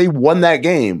 had they won that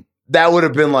game, that would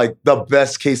have been like the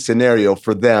best case scenario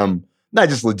for them. Not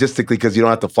just logistically because you don't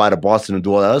have to fly to Boston and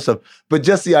do all that other stuff, but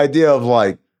just the idea of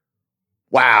like,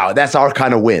 wow, that's our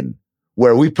kind of win,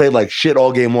 where we played like shit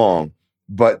all game long,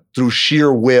 but through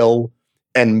sheer will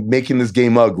and making this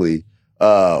game ugly,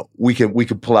 we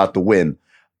could pull out the win.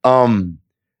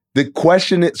 The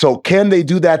question is, so can they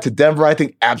do that to Denver? I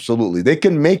think absolutely. They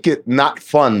can make it not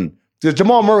fun.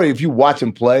 Jamal Murray, if you watch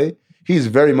him play, he's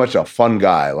very much a fun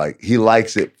guy. Like he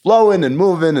likes it flowing and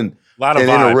moving and in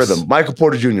a rhythm. Michael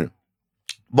Porter Jr.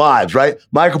 Vibes, right?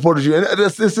 Michael Porter Jr. And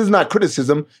this is not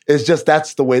criticism. It's just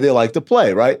that's the way they like to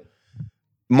play, right?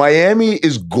 Miami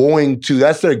is going to,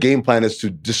 that's their game plan, is to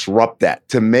disrupt that,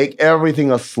 to make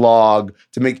everything a slog,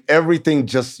 to make everything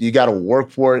just, you got to work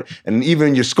for it. And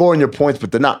even you're scoring your points,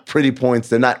 but they're not pretty points.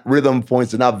 They're not rhythm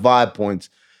points. They're not vibe points.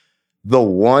 The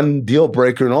one deal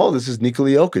breaker in all this is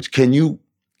Nikola Jokic. Can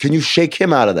you shake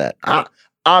him out of that?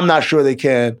 I'm not sure they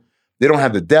can. They don't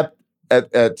have the depth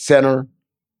at center.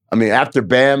 I mean, after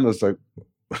Bam, it was like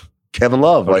Kevin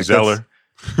Love. Cody Zeller.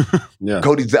 Yeah.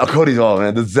 Cody's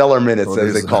man. The Zeller minutes,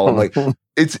 as they call him. Like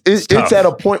it's at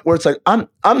a point where it's like, I'm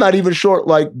not even sure,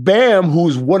 like Bam,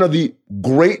 who's one of the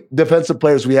great defensive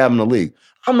players we have in the league,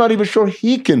 I'm not even sure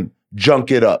he can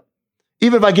junk it up.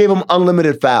 Even if I gave him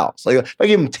unlimited fouls, like if I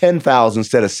gave him 10 fouls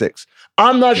instead of 6,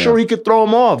 I'm not sure he could throw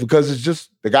them off because it's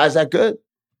just the guy's that good.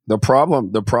 The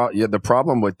problem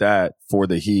with that for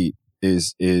the Heat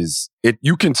is it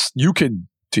you can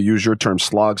to use your term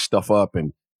slog stuff up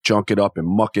and junk it up and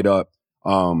muck it up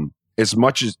as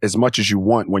much as you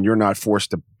want when you're not forced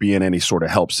to be in any sort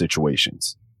of help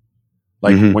situations.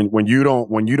 Like when you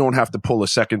don't have to pull a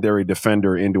secondary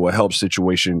defender into a help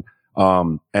situation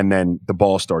and then the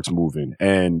ball starts moving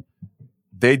and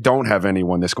they don't have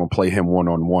anyone that's going to play him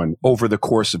one-on-one over the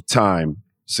course of time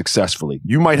successfully.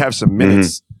 You might have some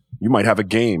minutes. You might have a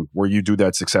game where you do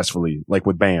that successfully, like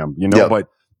with Bam, but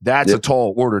that's a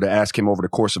tall order to ask him over the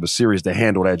course of a series to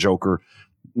handle that joker,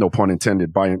 no pun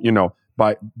intended, by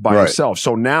himself.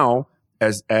 So now,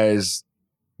 as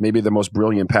maybe the most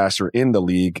brilliant passer in the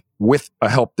league with a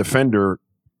help defender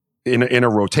in a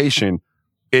rotation,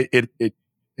 it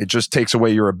just takes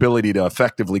away your ability to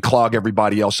effectively clog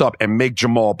everybody else up and make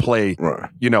Jamal play,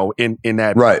 in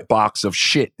that box of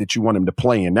shit that you want him to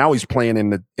play in. Now he's playing in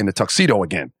the tuxedo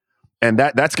again. And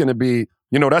that's going to be,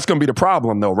 that's going to be the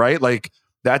problem though, right? Like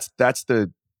that's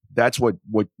what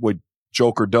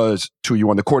Joker does to you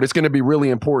on the court. It's going to be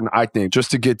really important, I think, just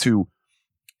to get to,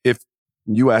 if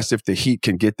you asked if the Heat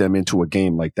can get them into a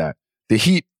game like that, the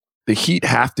Heat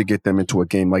have to get them into a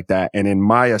game like that. And in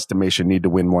my estimation, need to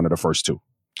win one of the first two.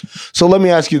 So let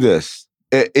me ask you this.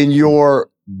 In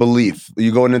your belief,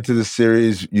 you going into this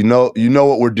series, you know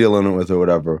what we're dealing with or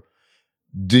whatever.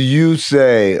 Do you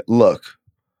say, look,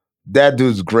 that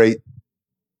dude's great.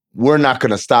 We're not going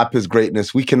to stop his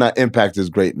greatness. We cannot impact his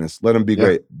greatness. Let him be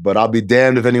great. But I'll be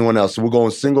damned if anyone else. So we're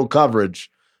going single coverage.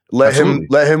 Let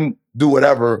him do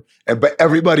whatever. But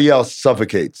everybody else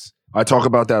suffocates. I talk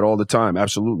about that all the time.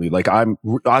 Absolutely. Like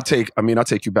I'll take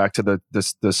you back to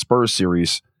the Spurs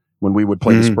series when we would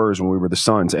play the Spurs when we were the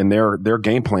Suns, and their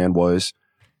game plan was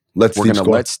we're going to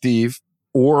let Steve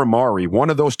or Amari, one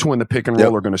of those two in the pick and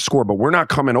roll, are going to score, but we're not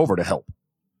coming over to help.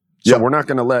 So we're not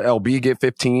going to let LB get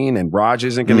 15 and Raj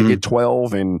isn't going to get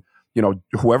 12 and,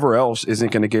 whoever else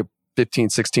isn't going to get 15,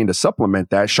 16 to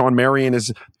supplement that. Sean Marion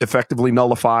is effectively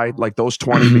nullified like those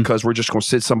 20 because we're just going to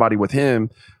sit somebody with him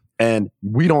And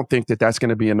we don't think that that's going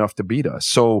to be enough to beat us.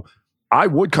 So I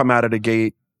would come out of the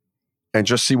gate and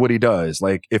just see what he does.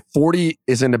 Like if 40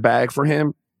 is in the bag for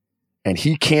him and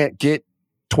he can't get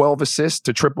 12 assists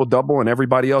to triple double and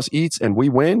everybody else eats and we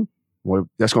win, well,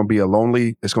 it's going to be a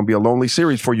lonely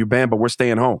series for you, Bam, but we're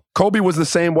staying home. Kobe was the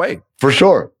same way. For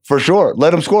sure.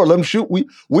 Let him score. Let him shoot.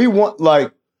 We wanted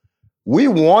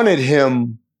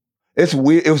him. It's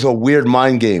weird. It was a weird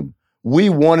mind game. We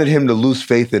wanted him to lose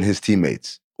faith in his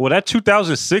teammates. Well, that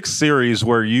 2006 series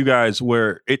where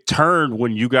it turned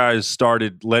when you guys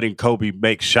started letting Kobe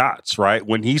make shots, right?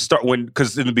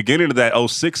 Because in the beginning of that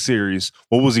 06 series,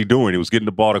 what was he doing? He was getting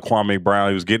the ball to Kwame Brown.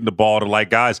 He was getting the ball to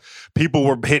guys. People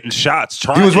were hitting shots.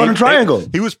 He was running triangle.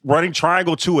 He was running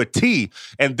triangle to a T.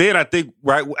 And then I think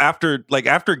right after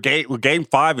game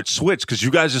 5, it switched because you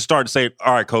guys just started saying,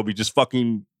 all right, Kobe, just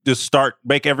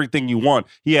make everything you want.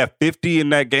 He had 50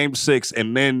 in that game 6,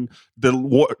 and then the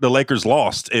Lakers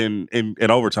lost in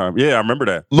overtime. Yeah, I remember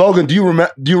that. Logan, do you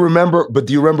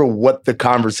remember what the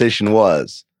conversation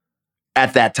was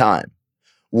at that time?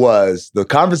 The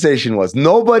conversation was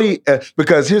nobody,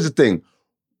 because here's the thing,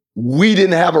 we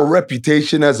didn't have a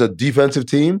reputation as a defensive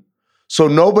team, so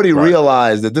nobody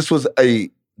realized that this was a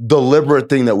deliberate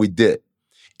thing that we did.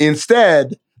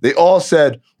 Instead, they all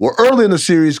said, well, early in the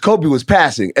series, Kobe was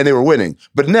passing and they were winning.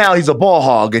 But now he's a ball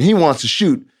hog and he wants to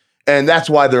shoot. And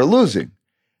that's why they're losing.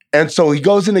 And so he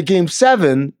goes into game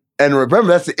 7. And remember,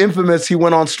 that's the infamous he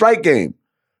went on strike game,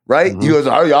 right? Mm-hmm. He goes,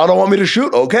 oh, y'all don't want me to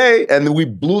shoot? Okay. And then we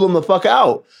blew them the fuck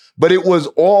out. But it was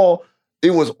all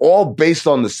based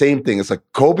on the same thing. It's like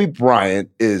Kobe Bryant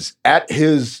is at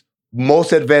his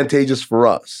most advantageous for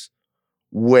us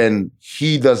when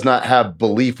he does not have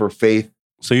belief or faith.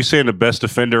 So you saying the best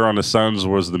defender on the Suns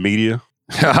was the media?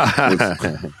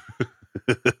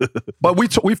 But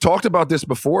we've talked about this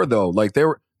before, though. Like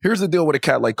here's the deal with a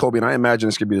cat like Kobe, and I imagine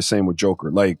this could be the same with Joker.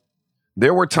 Like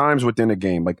there were times within the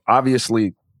game, like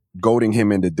obviously goading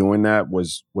him into doing that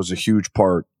was a huge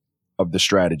part of the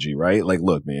strategy, right? Like,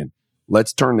 look, man,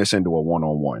 let's turn this into a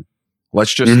one-on-one.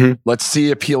 Let's see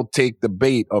if he'll take the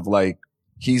bait of like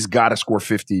he's got to score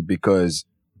 50 because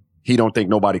he don't think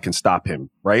nobody can stop him,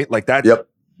 right? Like that. Yep.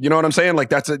 You know what I'm saying?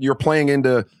 Like you're playing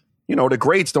into, the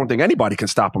greats don't think anybody can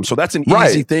stop him. So that's an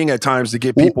easy thing at times to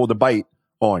get people to bite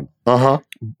on. Uh-huh.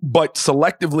 But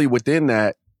selectively within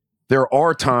that, there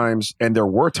are times and there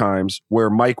were times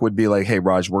where Mike would be like, hey,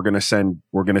 Raj, we're gonna send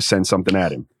something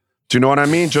at him. Do you know what I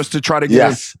mean? Just to try to give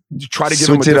him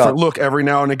a different look every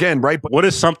now and again, right? But what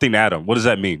is something at him? What does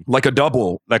that mean? Like a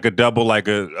double. Like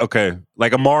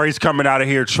Amari's coming out of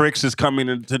here, Trix is coming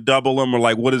in to double him, or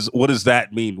like what does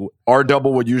that mean? Our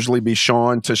double would usually be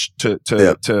Sean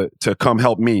to come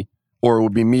help me, or it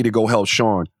would be me to go help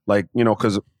Sean. Like,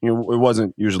 because it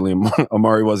wasn't usually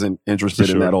Amari wasn't interested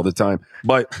in that all the time.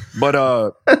 But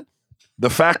the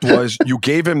fact was you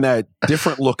gave him that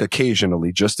different look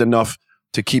occasionally, just enough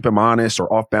to keep him honest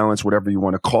or off balance, whatever you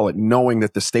want to call it, knowing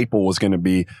that the staple was going to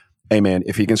be, hey, man,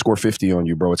 if he can score 50 on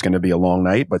you, bro, it's going to be a long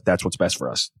night, but that's what's best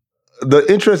for us. The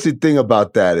interesting thing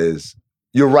about that is,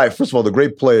 you're right. First of all, the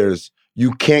great players,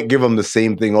 you can't give them the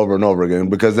same thing over and over again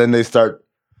because then the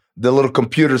little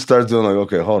computer starts doing like,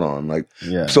 okay, hold on. Like,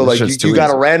 yeah, so like you got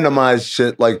to randomize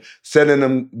shit, like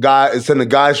sending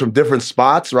guys from different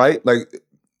spots, right? Like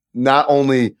not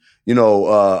only,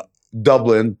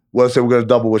 doubling. Well, say we're going to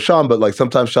double with Sean, but like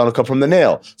sometimes Sean will come from the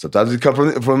nail. Sometimes he come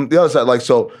from the other side. Like,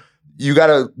 so you got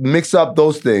to mix up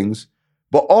those things.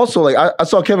 But also, like I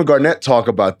saw Kevin Garnett talk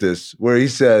about this, where he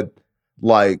said,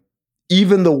 like,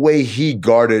 even the way he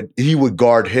would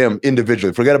guard him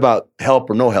individually. Forget about help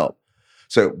or no help.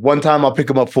 So one time I'll pick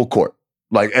him up full court,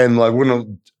 we're gonna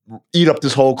eat up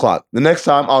this whole clock. The next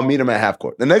time I'll meet him at half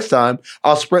court. The next time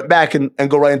I'll sprint back and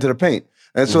go right into the paint.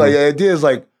 And so like the idea is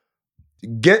like,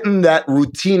 getting that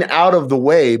routine out of the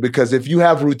way, because if you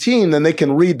have routine, then they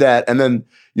can read that and then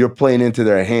you're playing into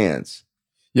their hands.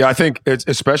 Yeah, I think it's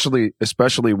especially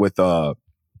with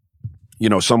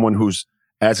someone who's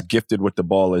as gifted with the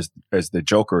ball as the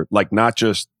Joker, like not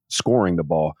just scoring the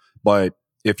ball, but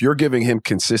if you're giving him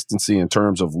consistency in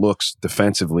terms of looks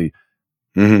defensively,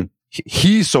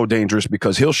 he's so dangerous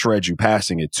because he'll shred you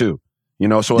passing it too.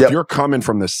 So if you're coming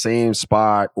from the same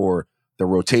spot or the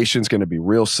rotation's going to be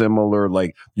real similar.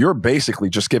 Like you're basically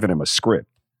just giving him a script.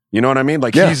 You know what I mean?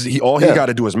 Like he got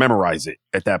to do is memorize it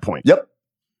at that point. Yep.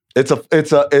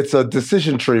 It's a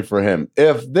decision tree for him.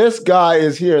 If this guy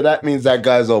is here, that means that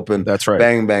guy's open. That's right.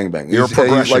 Bang, bang, bang. Your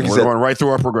progression. Like you We're said, going right through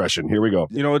our progression. Here we go.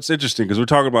 You know, it's interesting because we're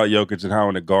talking about Jokic and how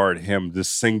to guard him, this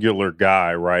singular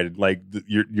guy, right? Like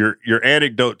your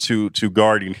anecdote to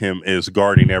guarding him is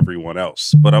guarding everyone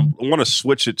else. But I want to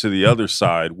switch it to the other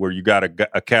side where you got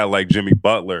a cat like Jimmy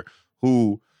Butler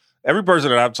who. Every person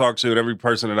that I've talked to and every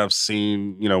person that I've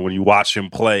seen, you know, when you watch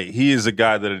him play, he is a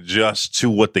guy that adjusts to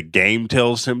what the game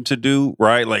tells him to do,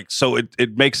 right? Like, so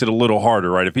it makes it a little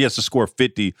harder, right? If he has to score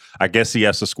 50, I guess he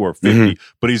has to score 50,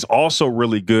 but he's also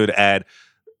really good at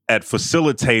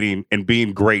facilitating and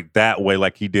being great that way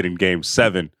like he did in Game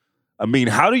 7. I mean,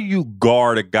 how do you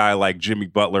guard a guy like Jimmy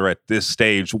Butler at this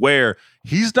stage where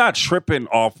he's not tripping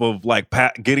off of like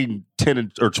getting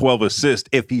 10 or 12 assists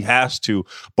if he has to,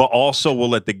 but also will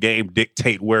let the game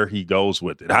dictate where he goes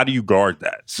with it? How do you guard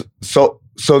that? So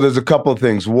there's a couple of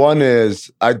things. One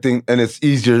is, I think, and it's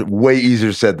way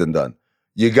easier said than done.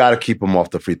 You got to keep him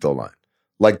off the free throw line.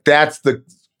 Like, that's the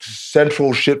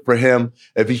central shit for him.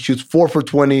 If he shoots 4 for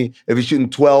 20, if he's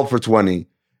shooting 12 for 20,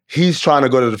 he's trying to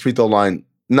go to the free throw line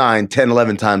 9, 10,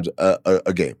 11 times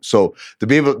a game. So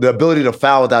the ability to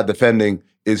foul without defending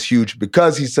is huge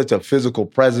because he's such a physical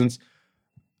presence.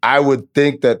 I would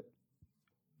think that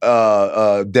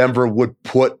Denver would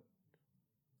put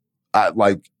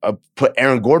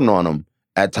Aaron Gordon on him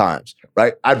at times,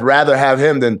 right? I'd rather have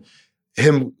him than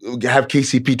him have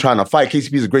KCP trying to fight.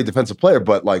 KCP is a great defensive player,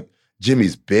 but like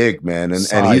Jimmy's big, man,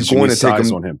 and he's going to take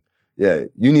him on him. Yeah,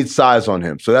 you need size on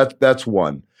him. So that's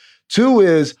one. Two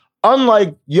is,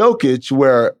 unlike Jokic,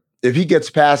 where if he gets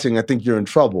passing, I think you're in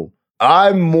trouble.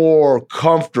 I'm more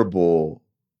comfortable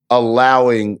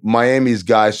allowing Miami's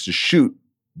guys to shoot,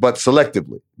 but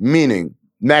selectively, meaning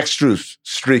Max Strus,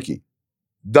 streaky.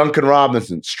 Duncan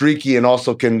Robinson, streaky and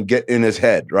also can get in his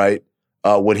head, right?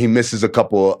 When he misses a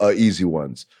couple easy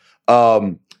ones.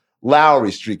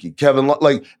 Lowry, streaky. Kevin,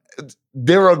 like,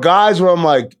 there are guys where I'm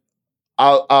like,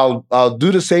 I'll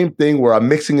do the same thing where I'm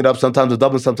mixing it up. Sometimes I'm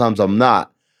doubling, sometimes I'm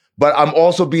not. But I'm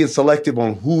also being selective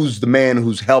on who's the man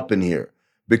who's helping here,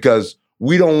 because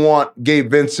we don't want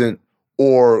Gabe Vincent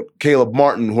or Caleb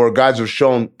Martin, who are guys who are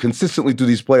shown consistently through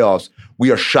these playoffs, we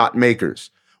are shot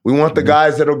makers. We want the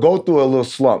guys that'll go through a little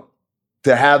slump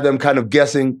to have them kind of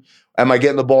guessing, am I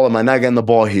getting the ball? Am I not getting the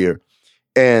ball here?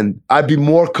 And I'd be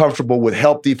more comfortable with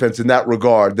help defense in that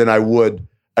regard than I would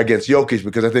against Jokic,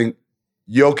 because I think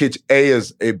Jokic,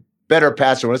 is a better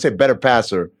passer. When I say better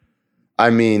passer, I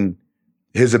mean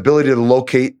his ability to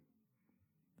locate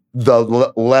the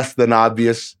less than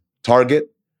obvious target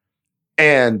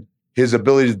and his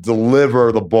ability to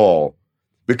deliver the ball.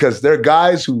 Because there are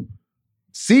guys who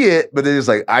see it, but they're just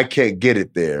like, I can't get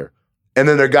it there. And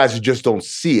then there are guys who just don't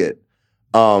see it.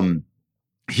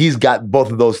 He's got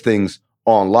both of those things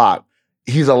on lock.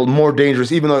 He's a more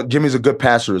dangerous, even though Jimmy's a good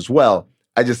passer as well.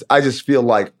 I just feel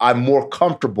like I'm more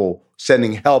comfortable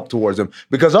sending help towards him,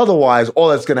 because otherwise all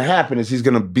that's going to happen is he's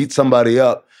going to beat somebody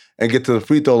up and get to the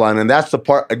free throw line. And that's the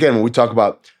part, again, when we talk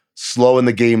about slowing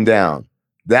the game down,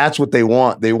 that's what they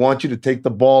want. They want you to take the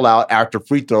ball out after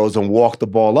free throws and walk the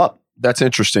ball up. That's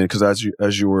interesting, because as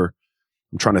you were,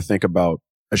 I'm trying to think about,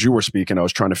 as you were speaking, I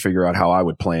was trying to figure out how I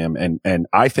would play him. And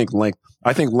I think length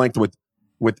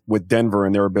with Denver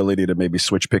and their ability to maybe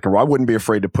switch pick and roll, I wouldn't be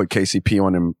afraid to put KCP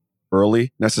on him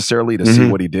early necessarily to see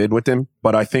what he did with him.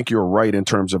 But I think you're right in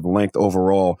terms of length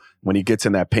overall. When he gets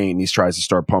in that paint and he tries to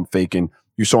start pump faking,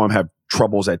 you saw him have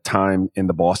troubles at time in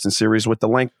the Boston series with the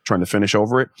length, trying to finish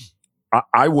over it.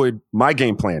 I would, my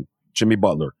game plan, Jimmy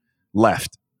Butler,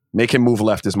 left, make him move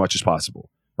left as much as possible,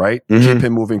 right? Keep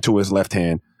him moving to his left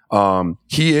hand.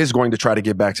 He is going to try to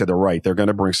get back to the right. They're going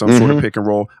to bring some sort of pick and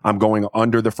roll. I'm going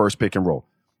under the first pick and roll.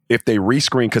 If they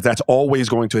rescreen, because that's always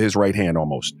going to his right hand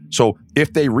almost. So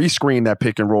if they rescreen that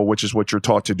pick and roll, which is what you're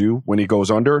taught to do when he goes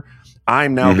under,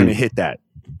 I'm now going to hit that,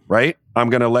 right? I'm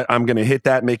going to hit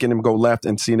that, making him go left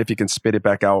and seeing if he can spit it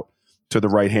back out to the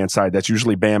right-hand side. That's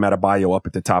usually Bam Adebayo up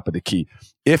at the top of the key.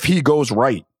 If he goes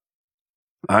right,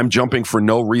 I'm jumping for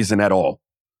no reason at all.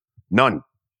 None.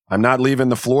 I'm not leaving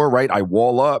the floor, right? I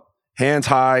wall up, hands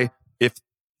high. If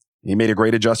he made a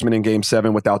great adjustment in Game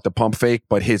 7 without the pump fake,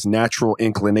 but his natural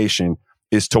inclination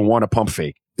is to want a pump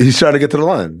fake. He's trying to get to the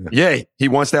line. Yeah, he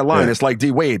wants that line. It's like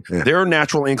D Wade. Their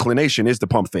natural inclination is the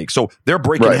pump fake. So they're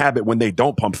breaking habit when they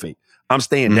don't pump fake. I'm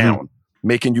staying down,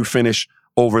 making you finish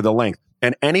over the length.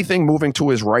 And anything moving to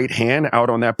his right hand out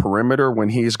on that perimeter when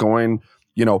he's going,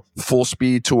 full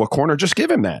speed to a corner, just give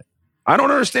him that. I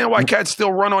don't understand why cats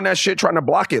still run on that shit trying to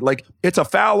block it. Like, it's a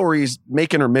foul or he's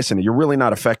making or missing it. You're really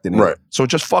not affecting it. Right. So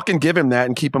just fucking give him that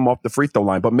and keep him off the free throw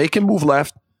line. But make him move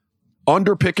left,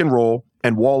 under pick and roll,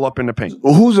 and wall up in the paint.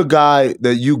 Who's a guy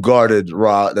that you guarded,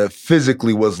 Ra, that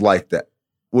physically was like that?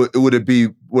 Would it be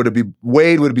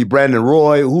Wade? Would it be Brandon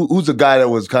Roy? Who's a guy that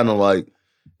was kind of like,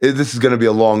 this is going to be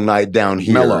a long night down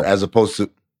here, Melo. as opposed to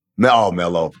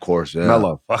Melo, of course. Yeah.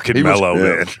 Melo. Fucking Melo,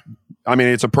 man. I mean,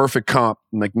 it's a perfect comp,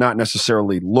 like not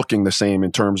necessarily looking the same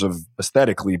in terms of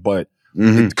aesthetically, but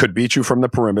it could beat you from the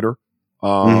perimeter.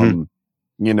 You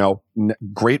know,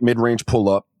 great mid-range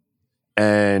pull-up.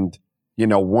 And, you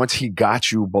know, once he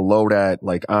got you below that,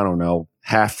 like, I don't know,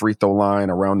 half free throw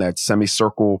line around that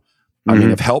semicircle, I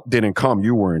mean, if help didn't come,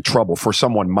 you were in trouble for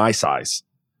someone my size.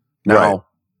 Now,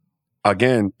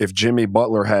 again, if Jimmy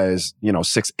Butler has, you know,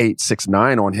 6'8",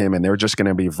 6'9" on him and they're just going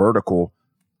to be vertical,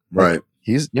 Right.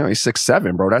 He's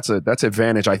 6'7", bro. That's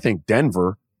advantage, I think,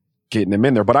 Denver getting him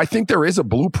in there. But I think there is a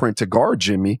blueprint to guard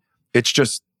Jimmy. It's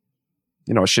just,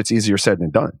 you know, shit's easier said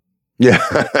than done. Yeah,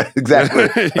 exactly.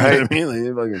 You know Right? what I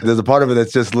mean? Like, There's a part of it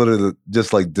that's just literally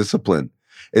just like discipline.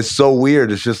 It's so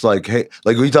weird. It's just like, hey,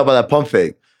 like when you talk about that pump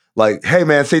fake, like, hey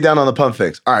man, stay down on the pump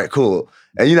fakes. All right, cool.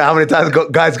 And you know how many times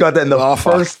guys got that in the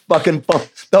first fucking pump,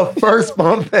 the first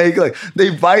pump fake, like they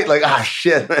bite, like,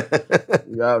 shit.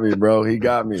 He got me, bro. He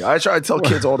got me. I try to tell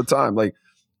kids all the time, like,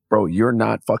 bro, you're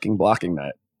not fucking blocking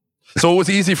that. So it was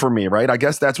easy for me, right? I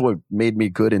guess that's what made me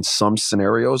good in some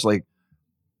scenarios. Like,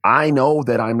 I know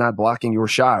that I'm not blocking your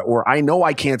shot, or I know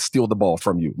I can't steal the ball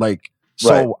from you. Like,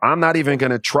 so I'm not even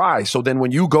going to try. So then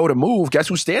when you go to move, guess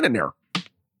who's standing there?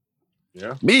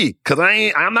 Yeah. Me, because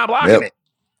I'm not blocking it.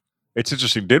 It's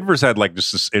interesting. Denver's had like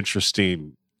just this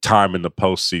interesting time in the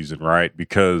postseason, right?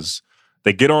 Because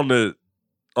they get on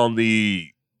the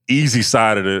easy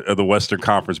side of the Western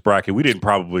Conference bracket. We didn't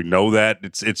probably know that.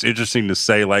 It's interesting to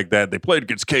say like that. They played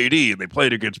against KD and they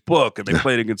played against Book and they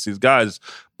played against these guys,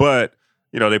 but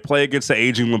you know they play against the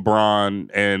aging LeBron,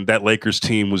 and that Lakers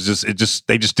team was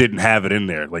they just didn't have it in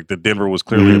there. Like the Denver was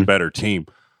clearly a better team.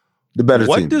 The better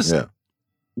team.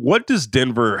 What does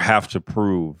Denver have to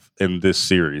prove in this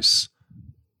series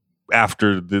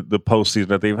after the postseason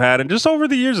that they've had and just over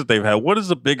the years that they've had? What is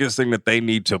the biggest thing that they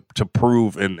need to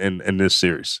prove in this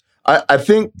series? I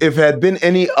think if it had been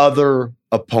any other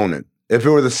opponent, if it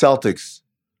were the Celtics,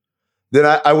 then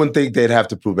I wouldn't think they'd have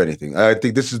to prove anything. I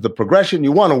think this is the progression.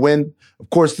 You want to win. Of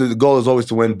course, the goal is always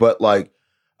to win, but like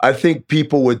I think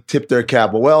people would tip their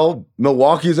cap. Well,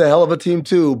 Milwaukee's a hell of a team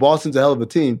too. Boston's a hell of a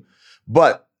team.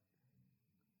 But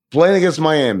playing against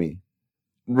Miami,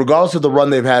 regardless of the run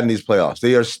they've had in these playoffs,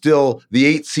 they are still the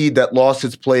 8 seed that lost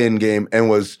its play-in game and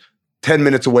was 10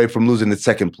 minutes away from losing its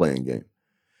second play-in game.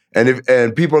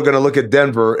 And people are going to look at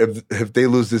Denver if they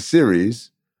lose this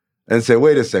series and say,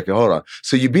 wait a second, hold on.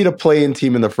 So you beat a play-in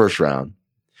team in the first round.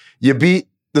 You beat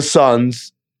the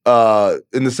Suns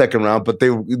in the second round, but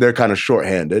they're kind of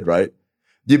shorthanded, right?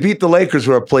 You beat the Lakers,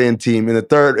 who are a play-in team, in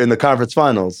the conference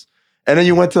finals. And then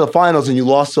you went to the finals and you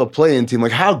lost to a play-in team.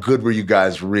 Like, how good were you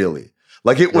guys really?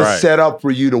 Like, it was set up for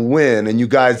you to win, and you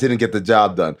guys didn't get the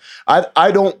job done.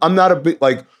 I'm not a big,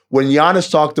 like, when Giannis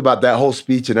talked about that whole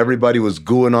speech and everybody was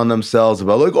gooing on themselves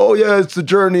about, like, oh, yeah, it's the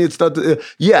journey. It's not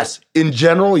yes, in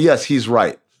general, yes, he's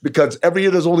right. Because every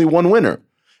year there's only one winner.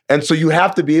 And so you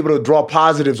have to be able to draw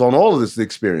positives on all of this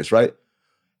experience, right?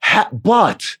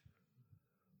 But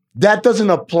that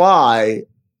doesn't apply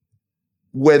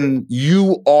when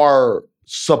you are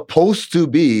supposed to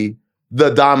be the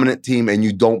dominant team and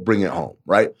you don't bring it home,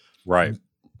 right? Right.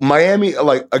 Miami,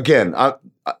 like, again, I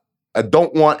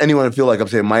don't want anyone to feel like I'm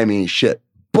saying Miami ain't shit,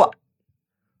 but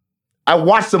I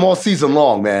watched them all season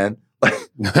long, man.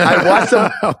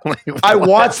 I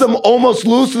watched them almost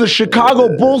lose to the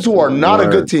Chicago Bulls, who are not a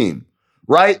good team,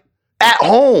 right? At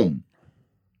home.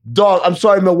 Dog, I'm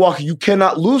sorry, Milwaukee, you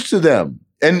cannot lose to them.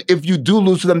 And if you do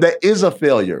lose to them, that is a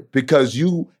failure because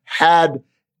you had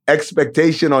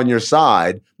expectation on your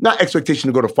side, not expectation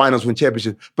to go to finals, win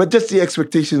championships, but just the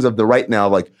expectations of the right now,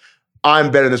 like, I'm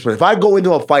better than this person. If I go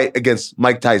into a fight against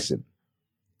Mike Tyson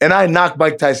and I knock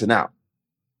Mike Tyson out,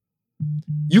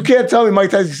 you can't tell me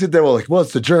Mike Tyson sit there, well,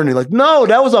 it's the journey. Like, no,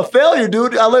 that was a failure,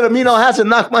 dude. I let Amin Elhassan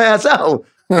knock my ass out.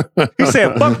 He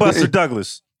said, fuck Buster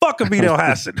Douglas. Fuck Amin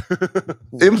Elhassan.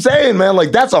 I'm saying, man,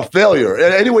 like, that's a failure.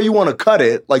 Any way you want to cut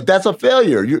it, like, that's a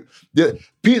failure.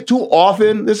 Too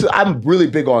often, I'm really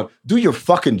big on, do your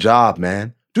fucking job,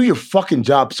 man. Do your fucking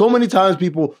job. So many times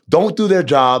people don't do their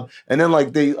job, and then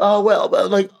like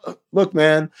look,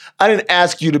 man, I didn't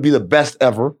ask you to be the best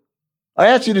ever. I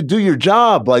asked you to do your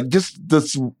job, like just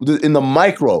in the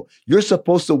micro. You're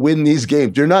supposed to win these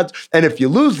games. You're not, and if you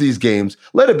lose these games,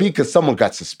 let it be because someone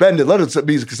got suspended. Let it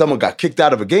be because someone got kicked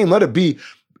out of a game. Let it be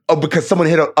because someone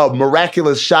hit a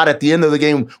miraculous shot at the end of the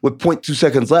game with 0.2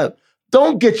 seconds left.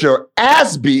 Don't get your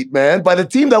ass beat, man, by the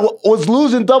team that was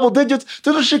losing double digits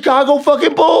to the Chicago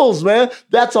fucking Bulls, man.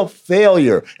 That's a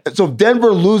failure. And so if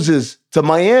Denver loses to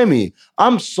Miami,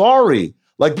 I'm sorry.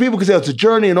 Like, people can say it's a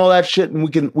journey and all that shit, and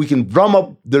we can drum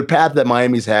up the path that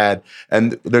Miami's had,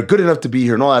 and they're good enough to be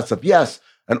here and all that stuff. Yes.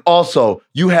 And also,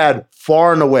 you had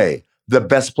far and away the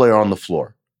best player on the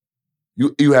floor.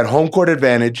 You had home court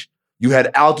advantage. You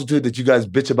had altitude that you guys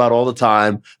bitch about all the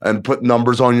time and put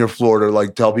numbers on your floor to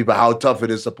like tell people how tough it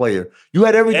is to play here. You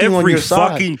had everything on your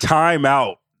side. Every fucking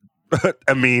timeout.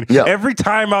 I mean, every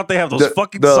timeout they have those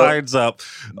fucking signs up.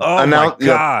 Oh my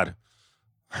God.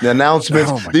 The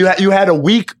announcements. You had a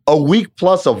week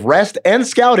plus of rest and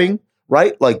scouting,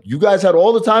 right? Like, you guys had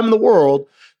all the time in the world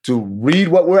to read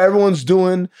where everyone's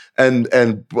doing and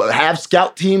have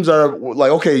scout teams that are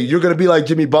like, okay, you're going to be like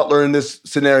Jimmy Butler in this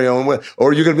scenario,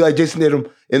 or you're going to be like Jason Tatum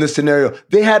in this scenario.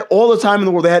 They had all the time in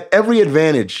the world. They had every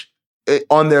advantage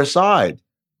on their side.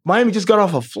 Miami just got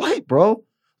off a flight, bro.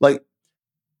 Like,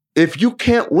 if you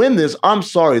can't win this, I'm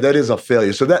sorry, that is a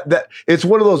failure. So that it's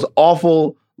one of those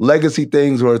awful legacy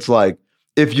things where it's like,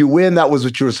 if you win, that was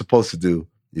what you were supposed to do.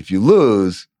 If you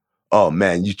lose, oh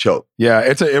man, you choke. Yeah,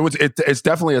 it's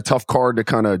definitely a tough card to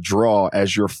kind of draw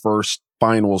as your first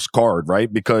finals card,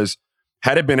 right? Because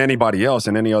had it been anybody else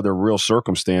in any other real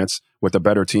circumstance with a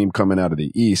better team coming out of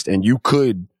the East, and you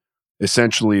could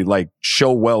essentially like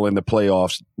show well in the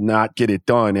playoffs, not get it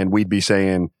done, and we'd be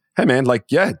saying, hey man, like,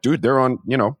 yeah, dude, they're on,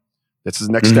 this is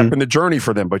the next step in the journey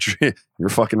for them. But you're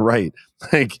fucking right.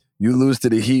 Like, you lose to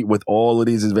the Heat with all of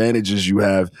these advantages you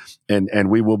have, and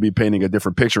we will be painting a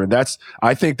different picture. And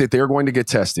I think that they're going to get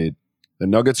tested. The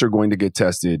Nuggets are going to get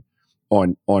tested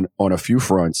on a few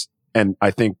fronts. And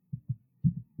I think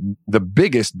the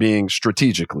biggest being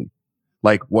strategically.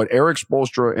 Like, what Eric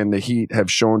Spoelstra and the Heat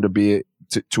have shown to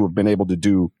have been able to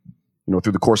do,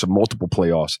 through the course of multiple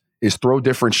playoffs, is throw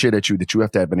different shit at you that you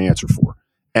have to have an answer for.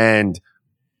 And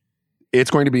it's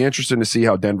going to be interesting to see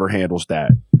how Denver handles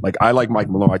that. Like, I like Mike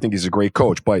Malone. I think he's a great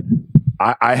coach, but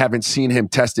I haven't seen him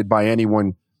tested by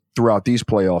anyone throughout these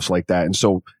playoffs like that. And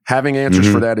so having answers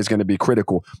for that is going to be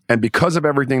critical. And because of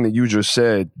everything that you just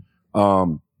said,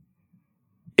 and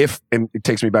it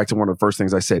takes me back to one of the first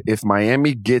things I said, if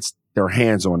Miami gets their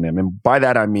hands on them, and by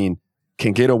that I mean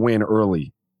can get a win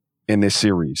early in this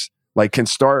series, like can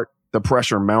start the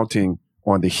pressure mounting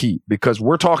on the Heat, because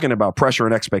we're talking about pressure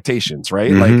and expectations,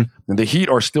 right? Like, and the Heat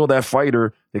are still that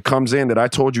fighter that comes in that I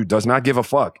told you does not give a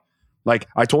fuck. Like,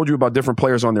 I told you about different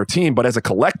players on their team, but as a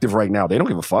collective right now, they don't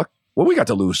give a fuck. What we got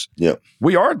to lose? Yeah,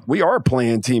 we are a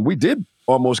playing team. We did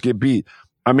almost get beat.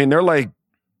 I mean, they're like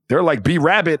B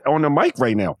Rabbit on the mic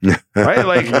right now, right?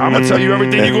 Like, I'm gonna tell you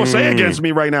everything you're gonna say against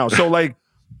me right now. So like,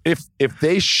 if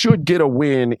they should get a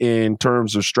win in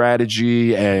terms of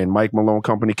strategy and Mike Malone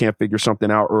company can't figure something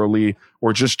out early,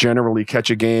 or just generally catch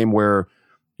a game where,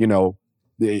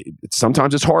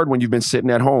 sometimes it's hard when you've been sitting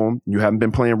at home, you haven't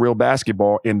been playing real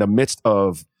basketball in the midst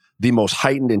of the most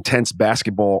heightened, intense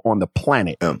basketball on the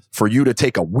planet, for you to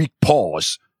take a week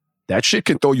pause. That shit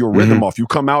can throw your rhythm off. You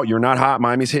come out, you're not hot,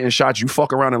 Miami's hitting shots, you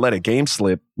fuck around and let a game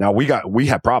slip. Now we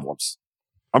have problems.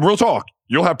 I'm real talk.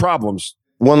 You'll have problems.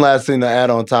 One last thing to add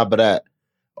on top of that.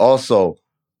 Also,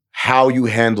 how you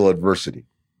handle adversity,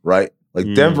 right?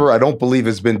 Like, Denver, I don't believe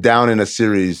has been down in a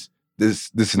series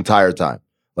this entire time.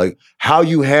 Like, how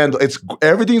you handle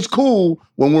everything's cool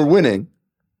when we're winning.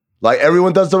 Like,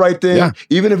 everyone does the right thing. Yeah.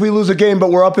 Even if we lose a game, but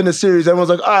we're up in the series,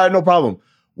 everyone's like, all right, no problem.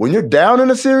 When you're down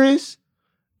in a series,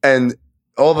 and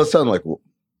all of a sudden, like,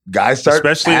 guys start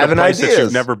especially having in a place ideas that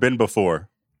you've never been before.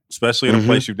 Especially in a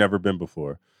place you've never been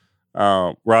before.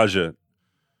 Raja,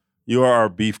 you are our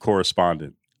beef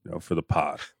correspondent, for the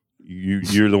pod.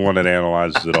 You're the one that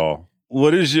analyzes it all.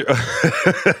 What is your?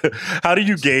 How do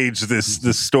you gauge this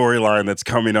storyline that's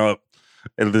coming up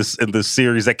in this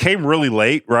series that came really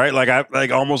late, right?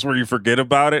 Like almost where you forget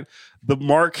about it. The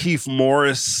Markieff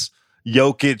Morris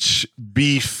Jokic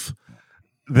beef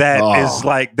that is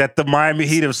like that the Miami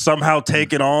Heat have somehow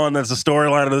taken on as a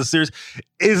storyline of the series.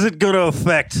 Is it going to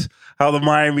affect how the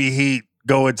Miami Heat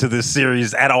go into this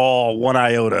series at all, one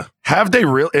iota? Have they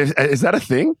really? Is that a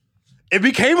thing? It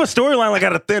became a storyline like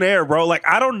out of thin air, bro. Like,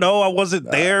 I don't know, I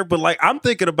wasn't there, but like I'm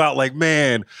thinking about like,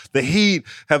 man, the Heat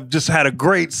have just had a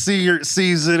great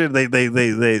season, and they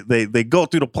go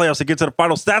through the playoffs, they get to the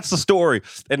finals. That's the story.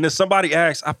 And then somebody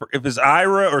asks, if it's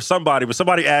Ira or somebody, but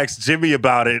somebody asked Jimmy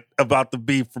about it, about the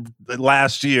beef from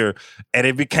last year, and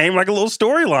it became like a little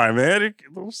storyline, man.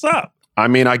 What's up? I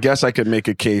mean, I guess I could make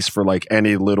a case for like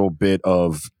any little bit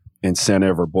of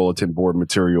incentive or bulletin board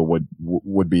material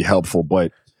would be helpful,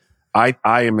 but I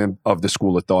am of the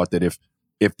school of thought that if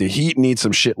the Heat need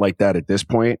some shit like that at this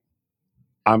point,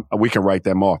 we can write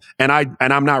them off. And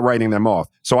I'm not writing them off.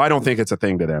 So I don't think it's a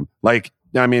thing to them. Like,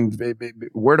 I mean,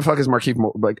 where the fuck is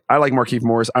Markieff? Like, I like Markieff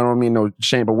Morris. I don't mean no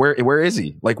shame, but where is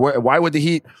he? Like, why would the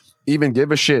Heat even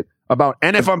give a shit about?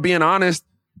 And if I'm being honest,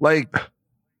 like,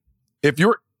 if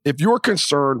you're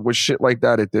concerned with shit like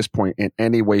that at this point in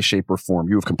any way, shape, or form,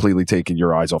 you have completely taken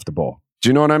your eyes off the ball. Do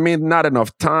you know what I mean? Not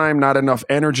enough time, not enough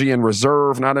energy in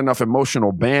reserve, not enough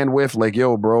emotional bandwidth. Like,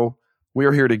 yo, bro, we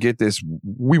are here to get this.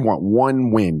 We want one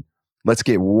win. Let's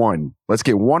get one. Let's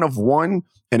get one of one.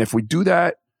 And if we do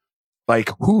that,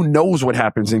 like, who knows what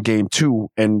happens in game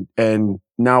 2? And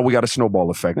now we got a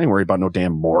snowball effect. I ain't worried about no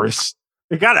damn Morris.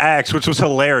 It got axed, which was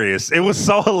hilarious. It was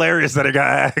so hilarious that it got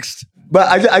axed. But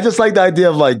I just like the idea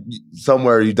of, like,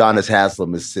 somewhere Udonis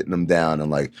Haslem is sitting them down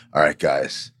and like, all right,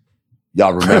 guys,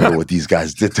 y'all remember what these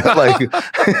guys did to, like,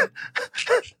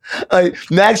 like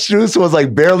Max Strus was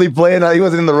like barely playing. He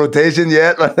wasn't in the rotation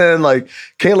yet. And then, like,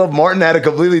 Caleb Martin had a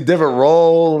completely different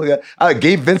role.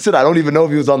 Gabe Vincent, I don't even know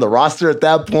if he was on the roster at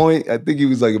that point. I think he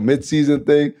was like a midseason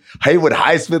thing. Haywood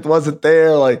Highsmith wasn't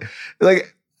there. Like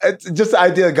it's just the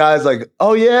idea of guys like,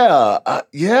 oh yeah,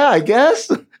 I guess.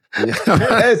 Yeah.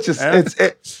 It's just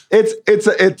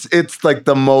it's like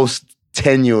the most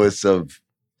tenuous of,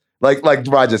 like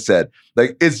Roger said,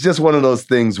 like, it's just one of those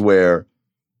things where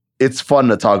it's fun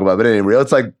to talk about, but it ain't real.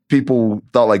 It's like people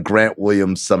thought like Grant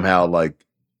Williams somehow like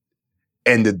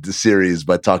ended the series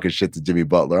by talking shit to Jimmy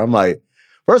Butler. I'm like,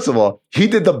 first of all, he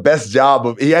did the best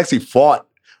job he actually fought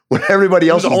when everybody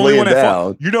else was laying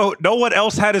down. You know, no one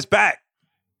else had his back.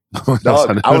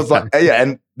 Dog, I was like, yeah,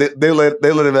 and they let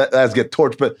him as get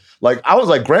torched. But like, I was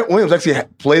like, Grant Williams actually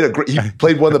played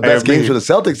one of the best games for the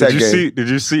Celtics that game. Did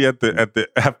you see at the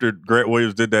after Grant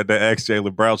Williams did that, they asked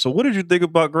Jaylen Brown, so what did you think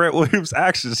about Grant Williams'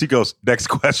 actions? He goes, next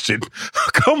question.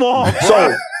 Come on,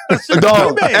 bro. So,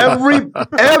 dog,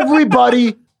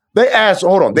 everybody, they asked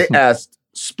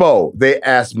Spo, they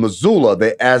asked Mazzulla,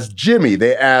 they asked Jimmy,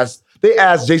 they asked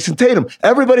Jason Tatum.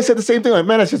 Everybody said the same thing. Like,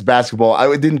 man, it's just basketball.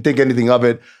 I didn't think anything of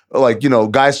it. Like, you know,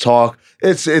 guys talk.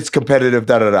 It's competitive,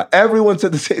 da-da-da. Everyone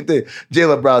said the same thing.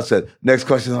 Jaylen Brown said, next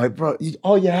question. I'm like, bro,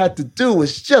 all you had to do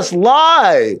was just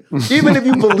lie. Even if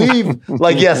you believe,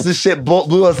 like, yes, this shit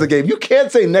blew us the game. You can't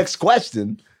say next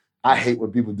question. I hate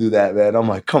when people do that, man. I'm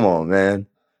like, come on, man.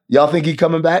 Y'all think he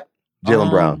coming back? Jaylen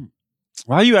Brown.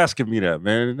 Why are you asking me that,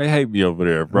 man? They hate me over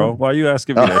there, bro. Why are you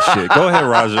asking me that shit? Go ahead,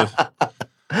 Raja.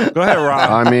 Go ahead,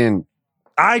 Rob. I mean,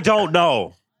 I don't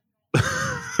know.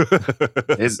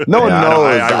 No one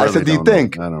knows. I really said, do you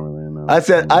think? I don't really know. I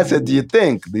said, do you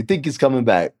think? Do you think he's coming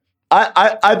back?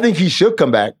 I think he should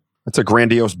come back. It's a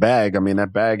grandiose bag. I mean,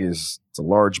 that bag it's a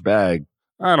large bag.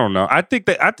 I don't know. I think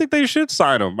they should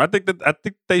sign him. I think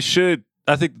they should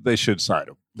sign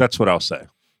him. That's what I'll say.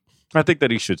 I think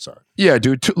that he should sign. Yeah,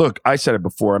 dude. Look, I said it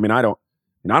before. I mean, I don't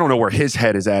know where his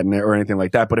head is at or anything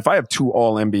like that. But if I have 2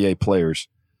 all NBA players,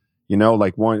 you know,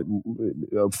 like one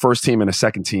first team and a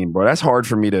second team, bro, that's hard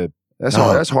for me to.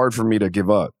 That's hard for me to give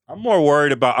up. I'm more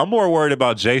worried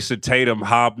about Jason Tatum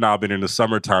hobnobbing in the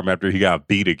summertime after he got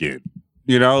beat again.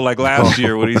 You know, like last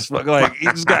year when he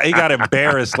got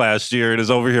embarrassed last year and is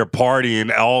over here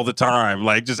partying all the time,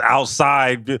 like just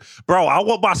outside. Bro, I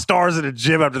want my stars in the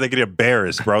gym after they get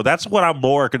embarrassed, bro. That's what I'm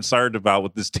more concerned about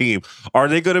with this team. Are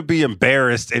they going to be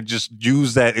embarrassed and just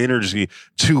use that energy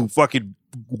to fucking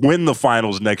win the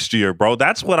finals next year, bro?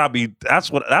 That's my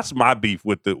beef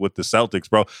with the Celtics,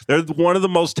 bro. They're one of the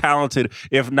most talented,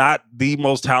 if not the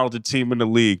most talented team in the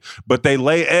league, but they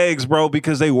lay eggs, bro,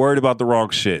 because they worried about the wrong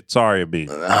shit. Sorry, Amin.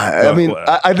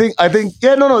 I think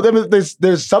yeah, no,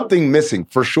 there's something missing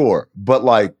for sure, but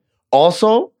like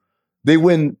also they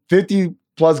win 50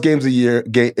 plus games a year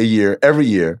every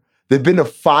year. They've been to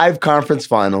 5 conference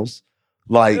finals,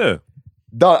 like. Yeah.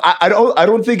 Dog, I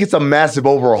don't think it's a massive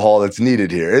overhaul that's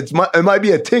needed here. It might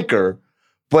be a tinker,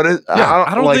 but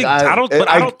I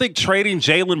don't think trading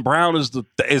Jaylen Brown is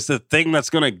the thing that's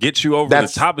going to get you over the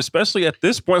top, especially at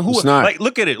this point. Like,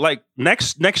 look at it. Like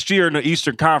next year in the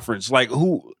Eastern Conference, like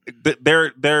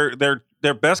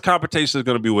their best competition is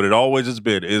going to be what it always has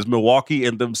been, is Milwaukee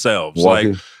and themselves.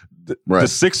 Like. The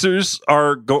Sixers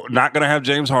are not going to have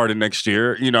James Harden next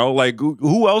year. You know, like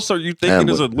who else are you thinking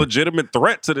is a legitimate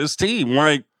threat to this team?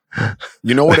 Like,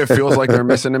 you know what it feels like they're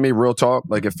missing to me? Real talk.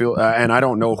 Like and I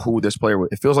don't know who this player was.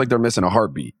 It feels like they're missing a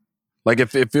heartbeat. Like it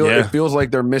feels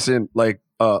like they're missing like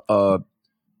a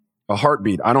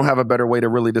heartbeat. I don't have a better way to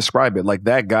really describe it. Like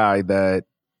that guy that.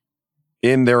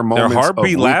 In their moments, their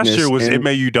heartbeat of last year was Ime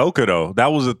Udoka, though.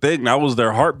 That was the thing. That was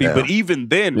their heartbeat. Yeah. But even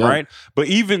then, right? But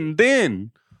even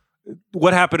then.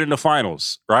 what happened in the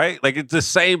finals, right? Like it's the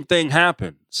same thing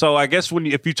happened. So I guess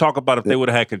if you talk about if they would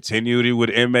have had continuity with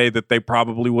MA, that they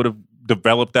probably would have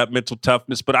developed that mental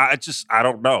toughness. But I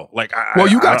don't know. Like,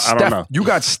 you got I don't know. You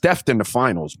got Steph in the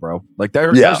finals, bro. Like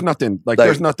there's nothing. Like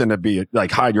there's nothing to be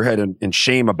like hide your head in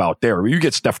shame about there. When you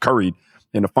get Steph Curry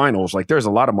in the finals, like there's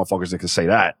a lot of motherfuckers that can say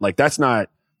that. Like that's not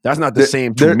the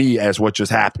same to me as what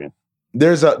just happened.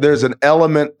 There's an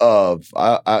element of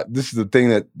this is the thing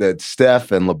that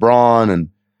Steph and LeBron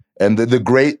and the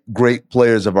great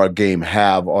players of our game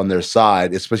have on their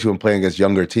side, especially when playing against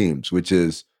younger teams, which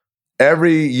is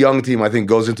every young team I think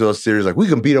goes into those series like we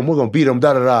can beat them, we're gonna beat them,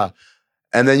 da da da,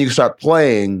 and then you start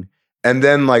playing, and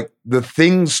then like the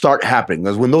things start happening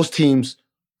because when those teams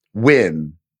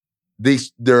win,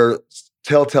 they're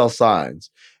telltale signs,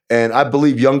 and I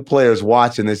believe young players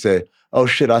watch and they say, oh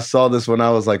shit, I saw this when I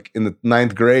was like in the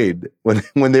 9th grade when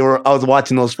I was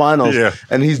watching those finals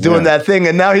and he's doing that thing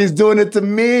and now he's doing it to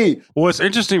me. Well, it's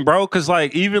interesting, bro, because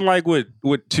like even like with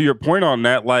to your point on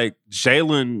that, like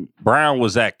Jaylen Brown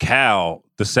was at Cal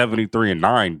the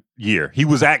 73-9 year. He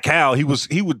was at Cal. He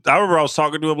would. I remember I was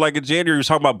talking to him like in January. He was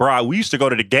talking about, bro, we used to go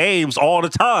to the games all the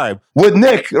time with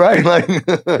Nick, right? Like,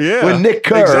 with Nick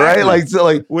Kerr, exactly. right?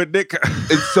 Like with Nick.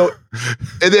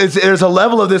 There's a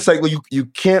level of this like you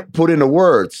can't put into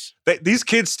words. These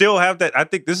kids still have that. I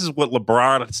think this is what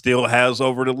LeBron still has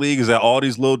over the league is that all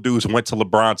these little dudes went to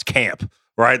LeBron's camp,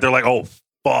 right? They're like, oh.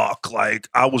 Fuck, like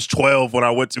I was 12 when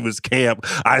I went to his camp.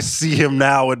 I see him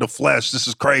now in the flesh. This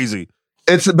is crazy.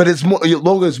 It's more,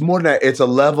 Logan, it's more than that. It's a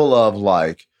level of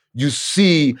like, you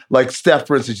see, like Steph,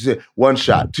 for instance, you say 1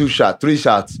 shot, 2 shot, 3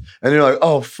 shots, and you're like,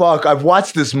 oh fuck, I've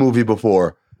watched this movie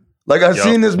before. Like I've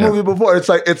seen this movie before. It's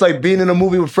like being in a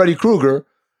movie with Freddy Krueger,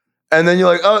 and then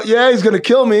you're like, oh yeah, he's gonna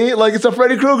kill me. Like it's a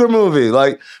Freddy Krueger movie.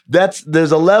 Like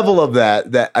there's a level of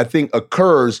that I think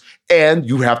occurs, and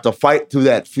you have to fight through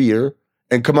that fear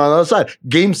and come on the other side.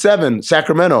 Game 7,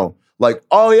 Sacramento. Like,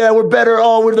 oh yeah, we're better.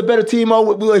 Oh, we're the better team.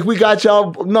 Oh, we got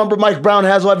y'all number. Mike Brown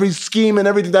has every scheme and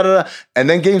everything. Da, da, da. And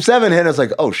then Game 7 hit. And it's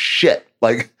like, oh shit!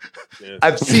 Like,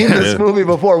 I've seen this movie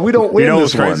before. We don't win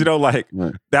this one. Crazy though. Like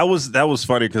that was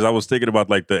funny because I was thinking about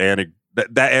like the anecdote.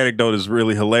 That anecdote is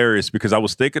really hilarious because I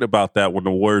was thinking about that when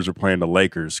the Warriors were playing the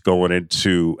Lakers going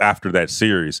into after that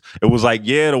series. It was like,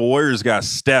 yeah, the Warriors got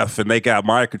Steph and they got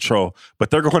mind control, but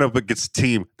they're going up against a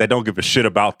team that don't give a shit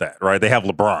about that, right? They have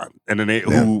LeBron, and then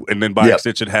and then by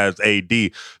extension has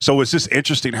AD. So it's just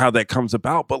interesting how that comes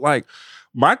about. But like,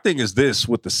 my thing is this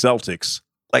with the Celtics.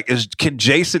 Like, can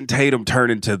Jason Tatum turn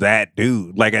into that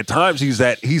dude? Like, at times he's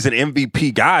an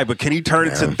MVP guy, but can he turn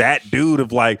into that dude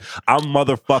of like, I'm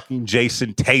motherfucking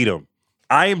Jason Tatum.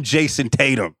 I am Jason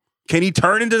Tatum. Can he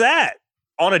turn into that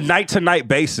on a night-to-night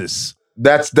basis?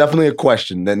 That's definitely a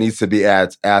question that needs to be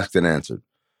asked and answered.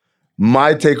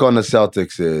 My take on the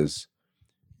Celtics is,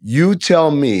 you tell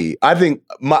me, I think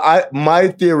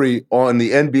my theory on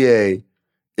the NBA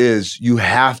is you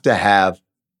have to have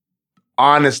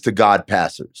honest to God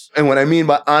passers. And what I mean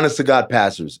by honest to God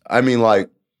passers, I mean like,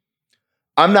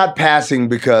 I'm not passing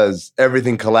because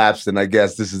everything collapsed and I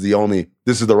guess this is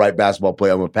the right basketball play,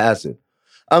 I'm gonna pass it.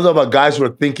 I'm talking about guys who are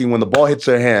thinking when the ball hits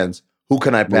their hands, who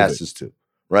can I pass this to?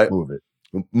 Right?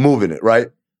 Moving it, right?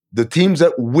 The teams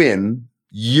that win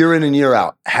year in and year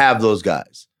out have those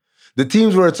guys. The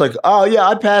teams where it's like, oh yeah,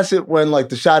 I pass it when like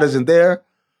the shot isn't there,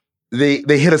 they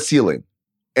hit a ceiling.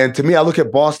 And to me, I look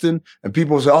at Boston and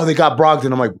people say, oh, they got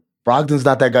Brogdon. I'm like, Brogdon's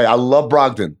not that guy. I love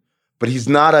Brogdon, but he's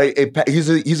not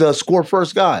he's a score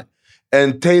first guy.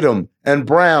 And Tatum and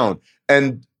Brown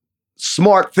and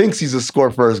Smart thinks he's a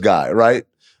score first guy, right?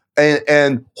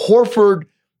 And Horford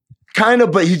kind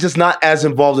of, but he's just not as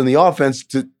involved in the offense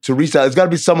to reach that. It's got to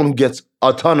be someone who gets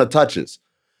a ton of touches.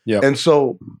 Yeah. And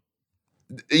so,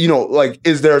 you know, like,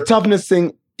 is there a toughness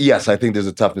thing? Yes, I think there's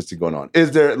a toughness thing going on.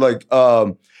 Is there like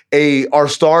our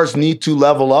stars need to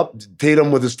level up?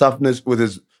 Tatum with his toughness, with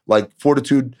his like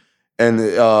fortitude, and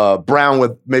Brown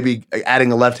with maybe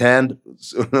adding a left hand.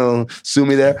 Sue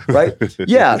me there, right?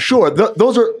 Yeah, sure.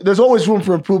 There's always room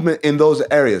for improvement in those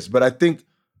areas, but I think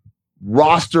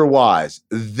roster wise,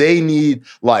 they need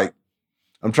like,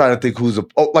 I'm trying to think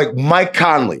like Mike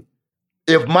Conley.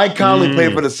 If Mike Conley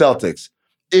played for the Celtics,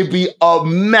 it'd be a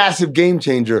massive game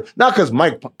changer. Not because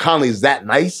Mike Conley is that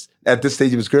nice at this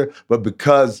stage of his career, but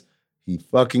because he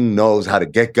fucking knows how to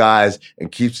get guys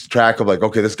and keeps track of like,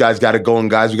 okay, this guy's got to go and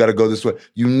guys, we got to go this way.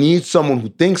 You need someone who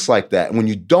thinks like that. And when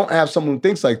you don't have someone who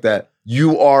thinks like that,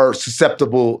 you are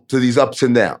susceptible to these ups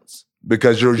and downs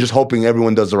because you're just hoping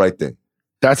everyone does the right thing.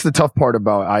 That's the tough part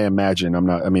about, I imagine,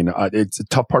 it's a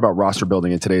tough part about roster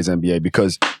building in today's NBA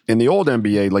because in the old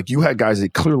NBA, like you had guys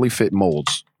that clearly fit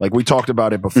molds. Like we talked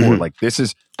about it before. Like this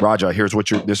is Raja.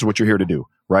 This is what you're here to do,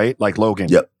 right? Like Logan.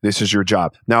 This is your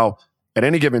job. Now, at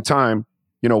any given time,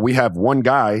 we have one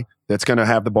guy that's going to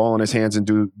have the ball in his hands and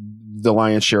do the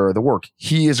lion's share of the work.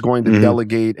 He is going to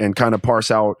delegate and kind of parse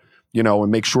out,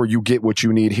 and make sure you get what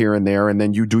you need here and there, and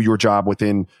then you do your job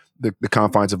within the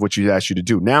confines of what you asked you to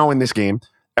do. Now in this game,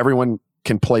 everyone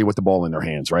can play with the ball in their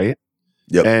hands, right?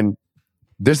 Yep. And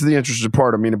this is the interesting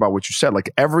part, about what you said.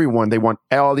 Like everyone, they want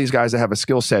all these guys to have a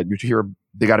skill set. You hear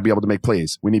they got to be able to make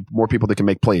plays. We need more people that can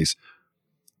make plays.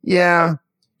 Yeah,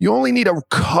 you only need a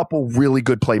couple really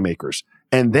good playmakers.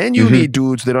 And then you need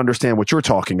dudes that understand what you're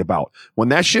talking about. When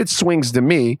that shit swings to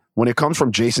me, when it comes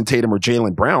from Jason Tatum or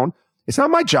Jaylen Brown, it's not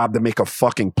my job to make a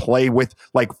fucking play with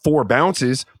like 4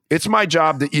 bounces. It's my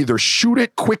job to either shoot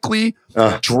it quickly,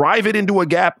 drive it into a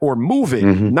gap, or move it,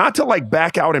 not to like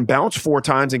back out and bounce 4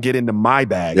 times and get into my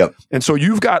bag. Yep. And so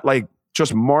you've got like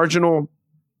just marginal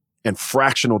and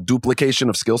fractional duplication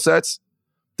of skill sets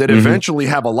that eventually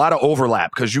have a lot of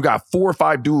overlap because you got 4 or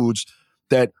 5 dudes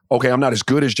that, okay, I'm not as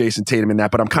good as Jason Tatum in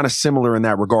that, but I'm kind of similar in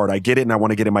that regard. I get it and I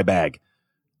want to get in my bag.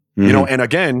 And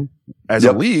again, as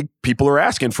a league, people are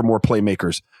asking for more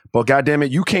playmakers. But goddamn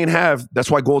it, you can't have,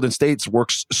 that's why Golden State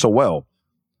works so well.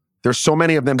 There's so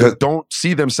many of them that don't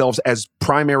see themselves as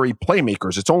primary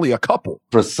playmakers. It's only a couple.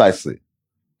 Precisely.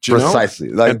 Precisely.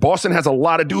 Like, and Boston has a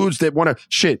lot of dudes that want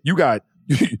to, you got,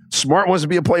 Smart wants to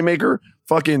be a playmaker.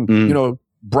 Fucking,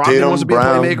 Brogdon wants to be a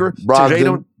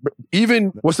playmaker. Even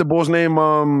what's the Bulls' name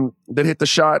that hit the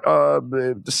shot?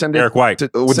 Send Derek White.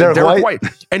 Derek White.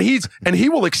 And he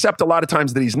will accept a lot of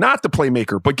times that he's not the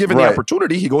playmaker, but given the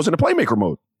opportunity, he goes into playmaker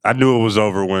mode. I knew it was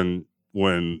over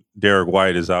when Derek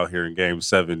White is out here in Game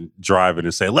 7 driving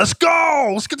and saying, "Let's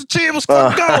go, let's get the team, let's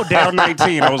go." Down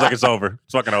 19. I was like, "It's over.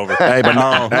 It's fucking over."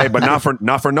 But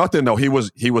not for nothing though. He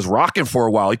was rocking for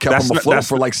a while. He kept him afloat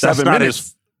for like 7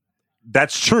 minutes.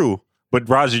 That's true. But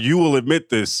Roger, you will admit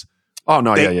this. Oh,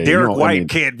 no, yeah. Derek White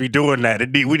can't be doing that.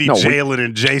 We need Jalen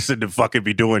and Jason to fucking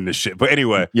be doing this shit. But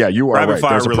anyway. Yeah, you are rapid right.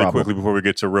 fire There's really quickly before we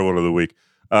get to real one of the week.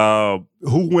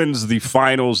 Who wins the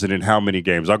finals and in how many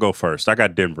games? I'll go first. I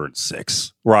got Denver in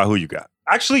 6. Ra, who you got?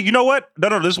 Actually, you know what?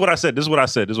 No, this is what I said.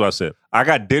 I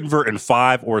got Denver in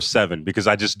 5 or 7 because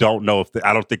I just don't know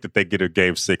I don't think that they get a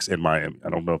game 6 in Miami. I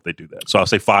don't know if they do that. So I'll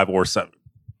say 5 or 7.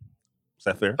 Is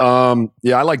that fair?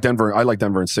 Yeah, I like Denver. I like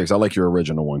Denver in 6. I like your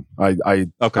original one.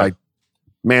 Okay.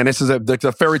 Man, this is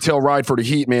a fairy tale ride for the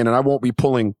Heat, man, and I won't be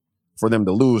pulling for them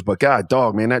to lose. But God,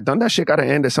 dog, man, that shit got to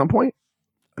end at some point.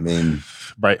 I mean,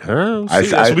 right?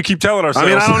 That's what we keep telling ourselves.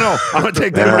 I mean, I don't know. I'm gonna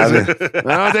take Denver in 6. I'm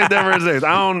gonna take Denver in 6.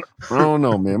 I don't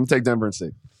know, man. I'm gonna take Denver in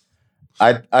 6.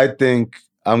 I think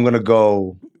I'm gonna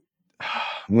go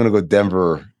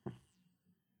Denver.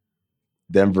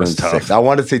 Denver in 6. I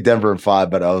wanted to say Denver in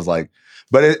 5, but I was like.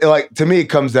 But it, to me, it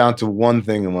comes down to one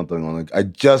thing and one thing only. I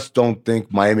just don't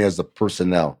think Miami has the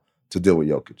personnel to deal with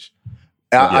Jokic.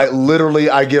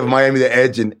 I give Miami the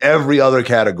edge in every other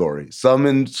category. Some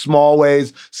in small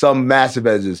ways, some massive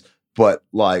edges. But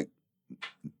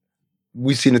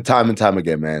we've seen it time and time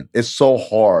again, man. It's so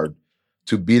hard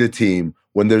to beat a team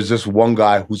when there's just one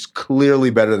guy who's clearly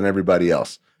better than everybody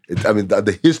else.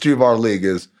 The history of our league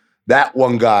is that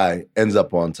one guy ends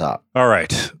up on top. All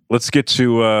right. Let's get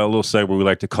to a little segment we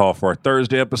like to call for our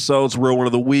Thursday episodes, Real One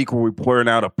of the Week, where we point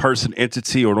out a person,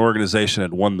 entity, or an organization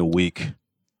that won the week.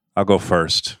 I'll go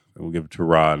first, and we'll give it to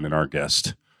Ron and our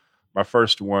guest. My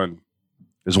first one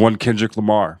is one Kendrick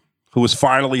Lamar, who is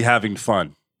finally having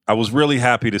fun. I was really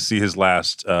happy to see his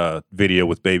last video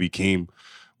with Baby Keem,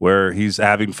 where he's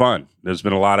having fun. There's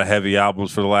been a lot of heavy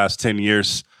albums for the last 10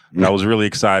 years, and I was really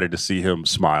excited to see him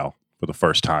smile for the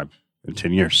first time in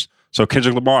 10 years. So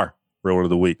Kendrick Lamar, Real One of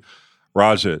the Week.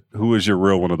 Raja, who is your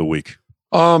Real One of the Week?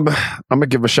 I'm gonna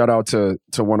give a shout out to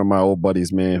one of my old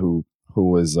buddies, man, who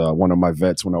was one of my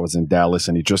vets when I was in Dallas,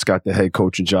 and he just got the head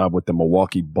coaching job with the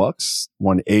Milwaukee Bucks.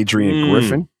 One Adrian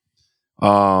Griffin,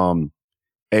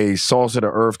 a salt of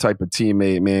the earth type of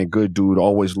teammate, man, good dude.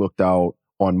 Always looked out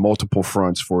on multiple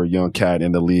fronts for a young cat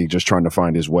in the league, just trying to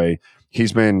find his way.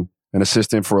 He's been an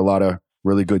assistant for a lot of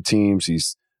really good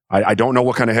teams. I don't know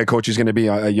what kind of head coach he's going to be,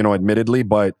 admittedly,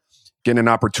 but getting an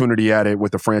opportunity at it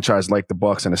with a franchise like the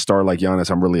Bucks and a star like Giannis,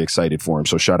 I'm really excited for him.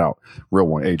 So shout out, real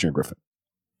one, Adrian Griffin.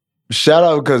 Shout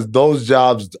out, because those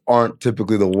jobs aren't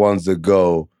typically the ones that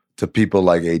go to people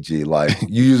like AG. Like,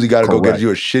 you usually got to go get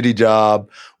you a shitty job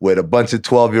with a bunch of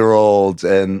 12-year-olds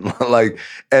and by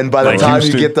the time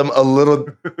Houston. You get them a little,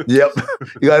 by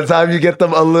the time you get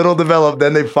them a little developed,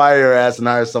 then they fire your ass and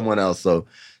hire someone else. So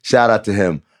shout out to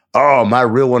him. Oh, my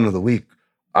Real One of the Week.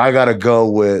 You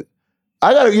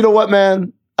know what,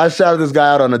 man? I shouted this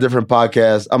guy out on a different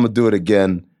podcast. I'm going to do it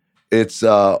again. It's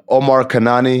Omar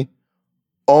Kanani.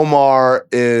 Omar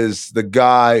is the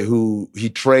guy who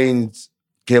he trains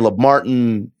Caleb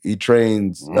Martin. He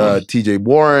trains TJ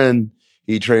Warren.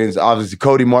 He trains, obviously,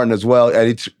 Cody Martin as well. And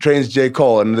he trains J.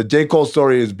 Cole. And the J. Cole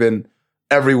story has been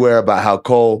everywhere about how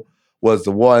Cole was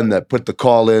the one that put the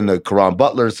call in to Karan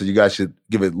Butler. So you guys should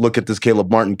give a look at this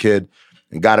Caleb Martin kid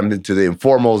and got him into the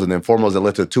informals. And the informals that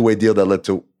led to a two-way deal that led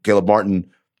to Caleb Martin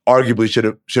arguably should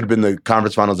have been the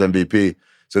conference finals MVP.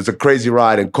 So it's a crazy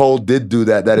ride. And Cole did do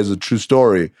that. That is a true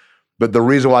story. But the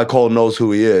reason why Cole knows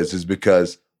who he is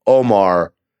because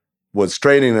Omar was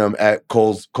training him at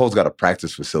Cole's got a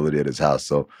practice facility at his house.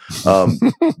 So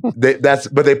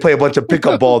but they play a bunch of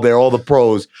pickup ball there, all the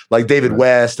pros, like David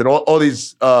West and all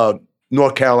these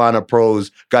North Carolina pros,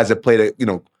 guys that played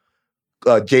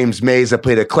at, James Mays that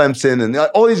played at Clemson, and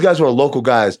all these guys who are local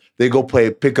guys, they go play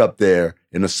pickup there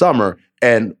in the summer,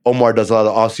 and Omar does a lot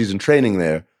of off-season training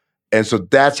there. And so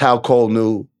that's how Cole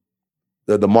knew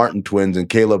the Martin twins and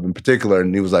Caleb in particular.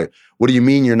 And he was like, what do you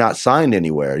mean you're not signed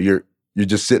anywhere? You're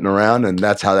just sitting around, and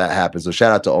that's how that happens. So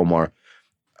shout out to Omar,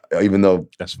 even though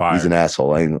that's fire. He's an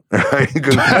asshole. I ain't gonna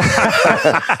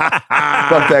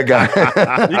fuck that guy.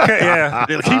 You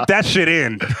can't, keep that shit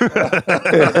in.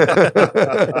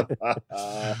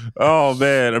 Oh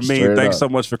man, Amin, thanks so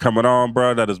much for coming on,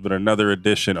 bro. That has been another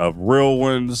edition of Real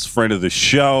Ones, friend of the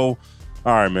show.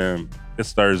 All right, man.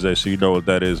 It's Thursday, so you know what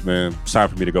that is, man. It's time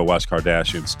for me to go watch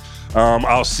Kardashians.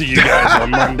 I'll see you guys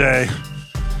on Monday.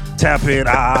 Tap in,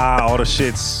 all the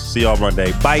shits. See y'all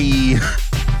Monday. Bye.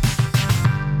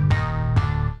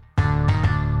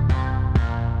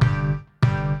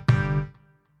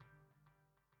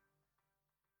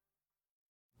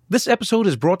 This episode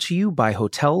is brought to you by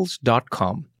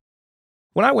Hotels.com.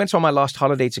 When I went on my last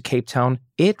holiday to Cape Town,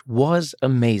 it was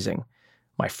amazing.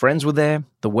 My friends were there,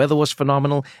 the weather was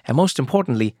phenomenal, and most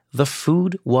importantly, the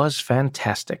food was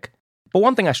fantastic. But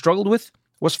one thing I struggled with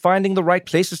was finding the right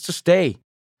places to stay.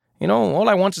 You know, all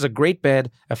I want is a great bed,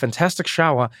 a fantastic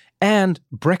shower, and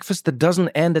breakfast that doesn't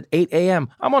end at 8 a.m.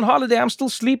 I'm on holiday, I'm still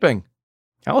sleeping.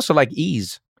 I also like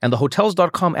ease, and the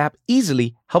Hotels.com app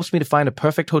easily helps me to find a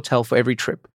perfect hotel for every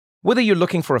trip. Whether you're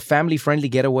looking for a family-friendly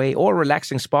getaway or a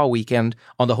relaxing spa weekend,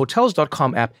 on the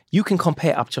Hotels.com app, you can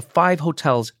compare up to 5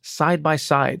 hotels side by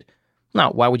side. Now,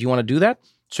 why would you want to do that?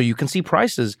 So you can see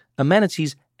prices,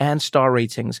 amenities, and star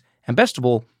ratings. And best of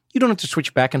all, you don't have to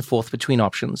switch back and forth between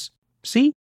options.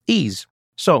 See? Ease.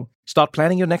 So, start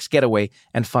planning your next getaway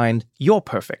and find your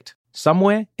perfect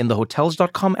somewhere in the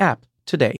Hotels.com app today.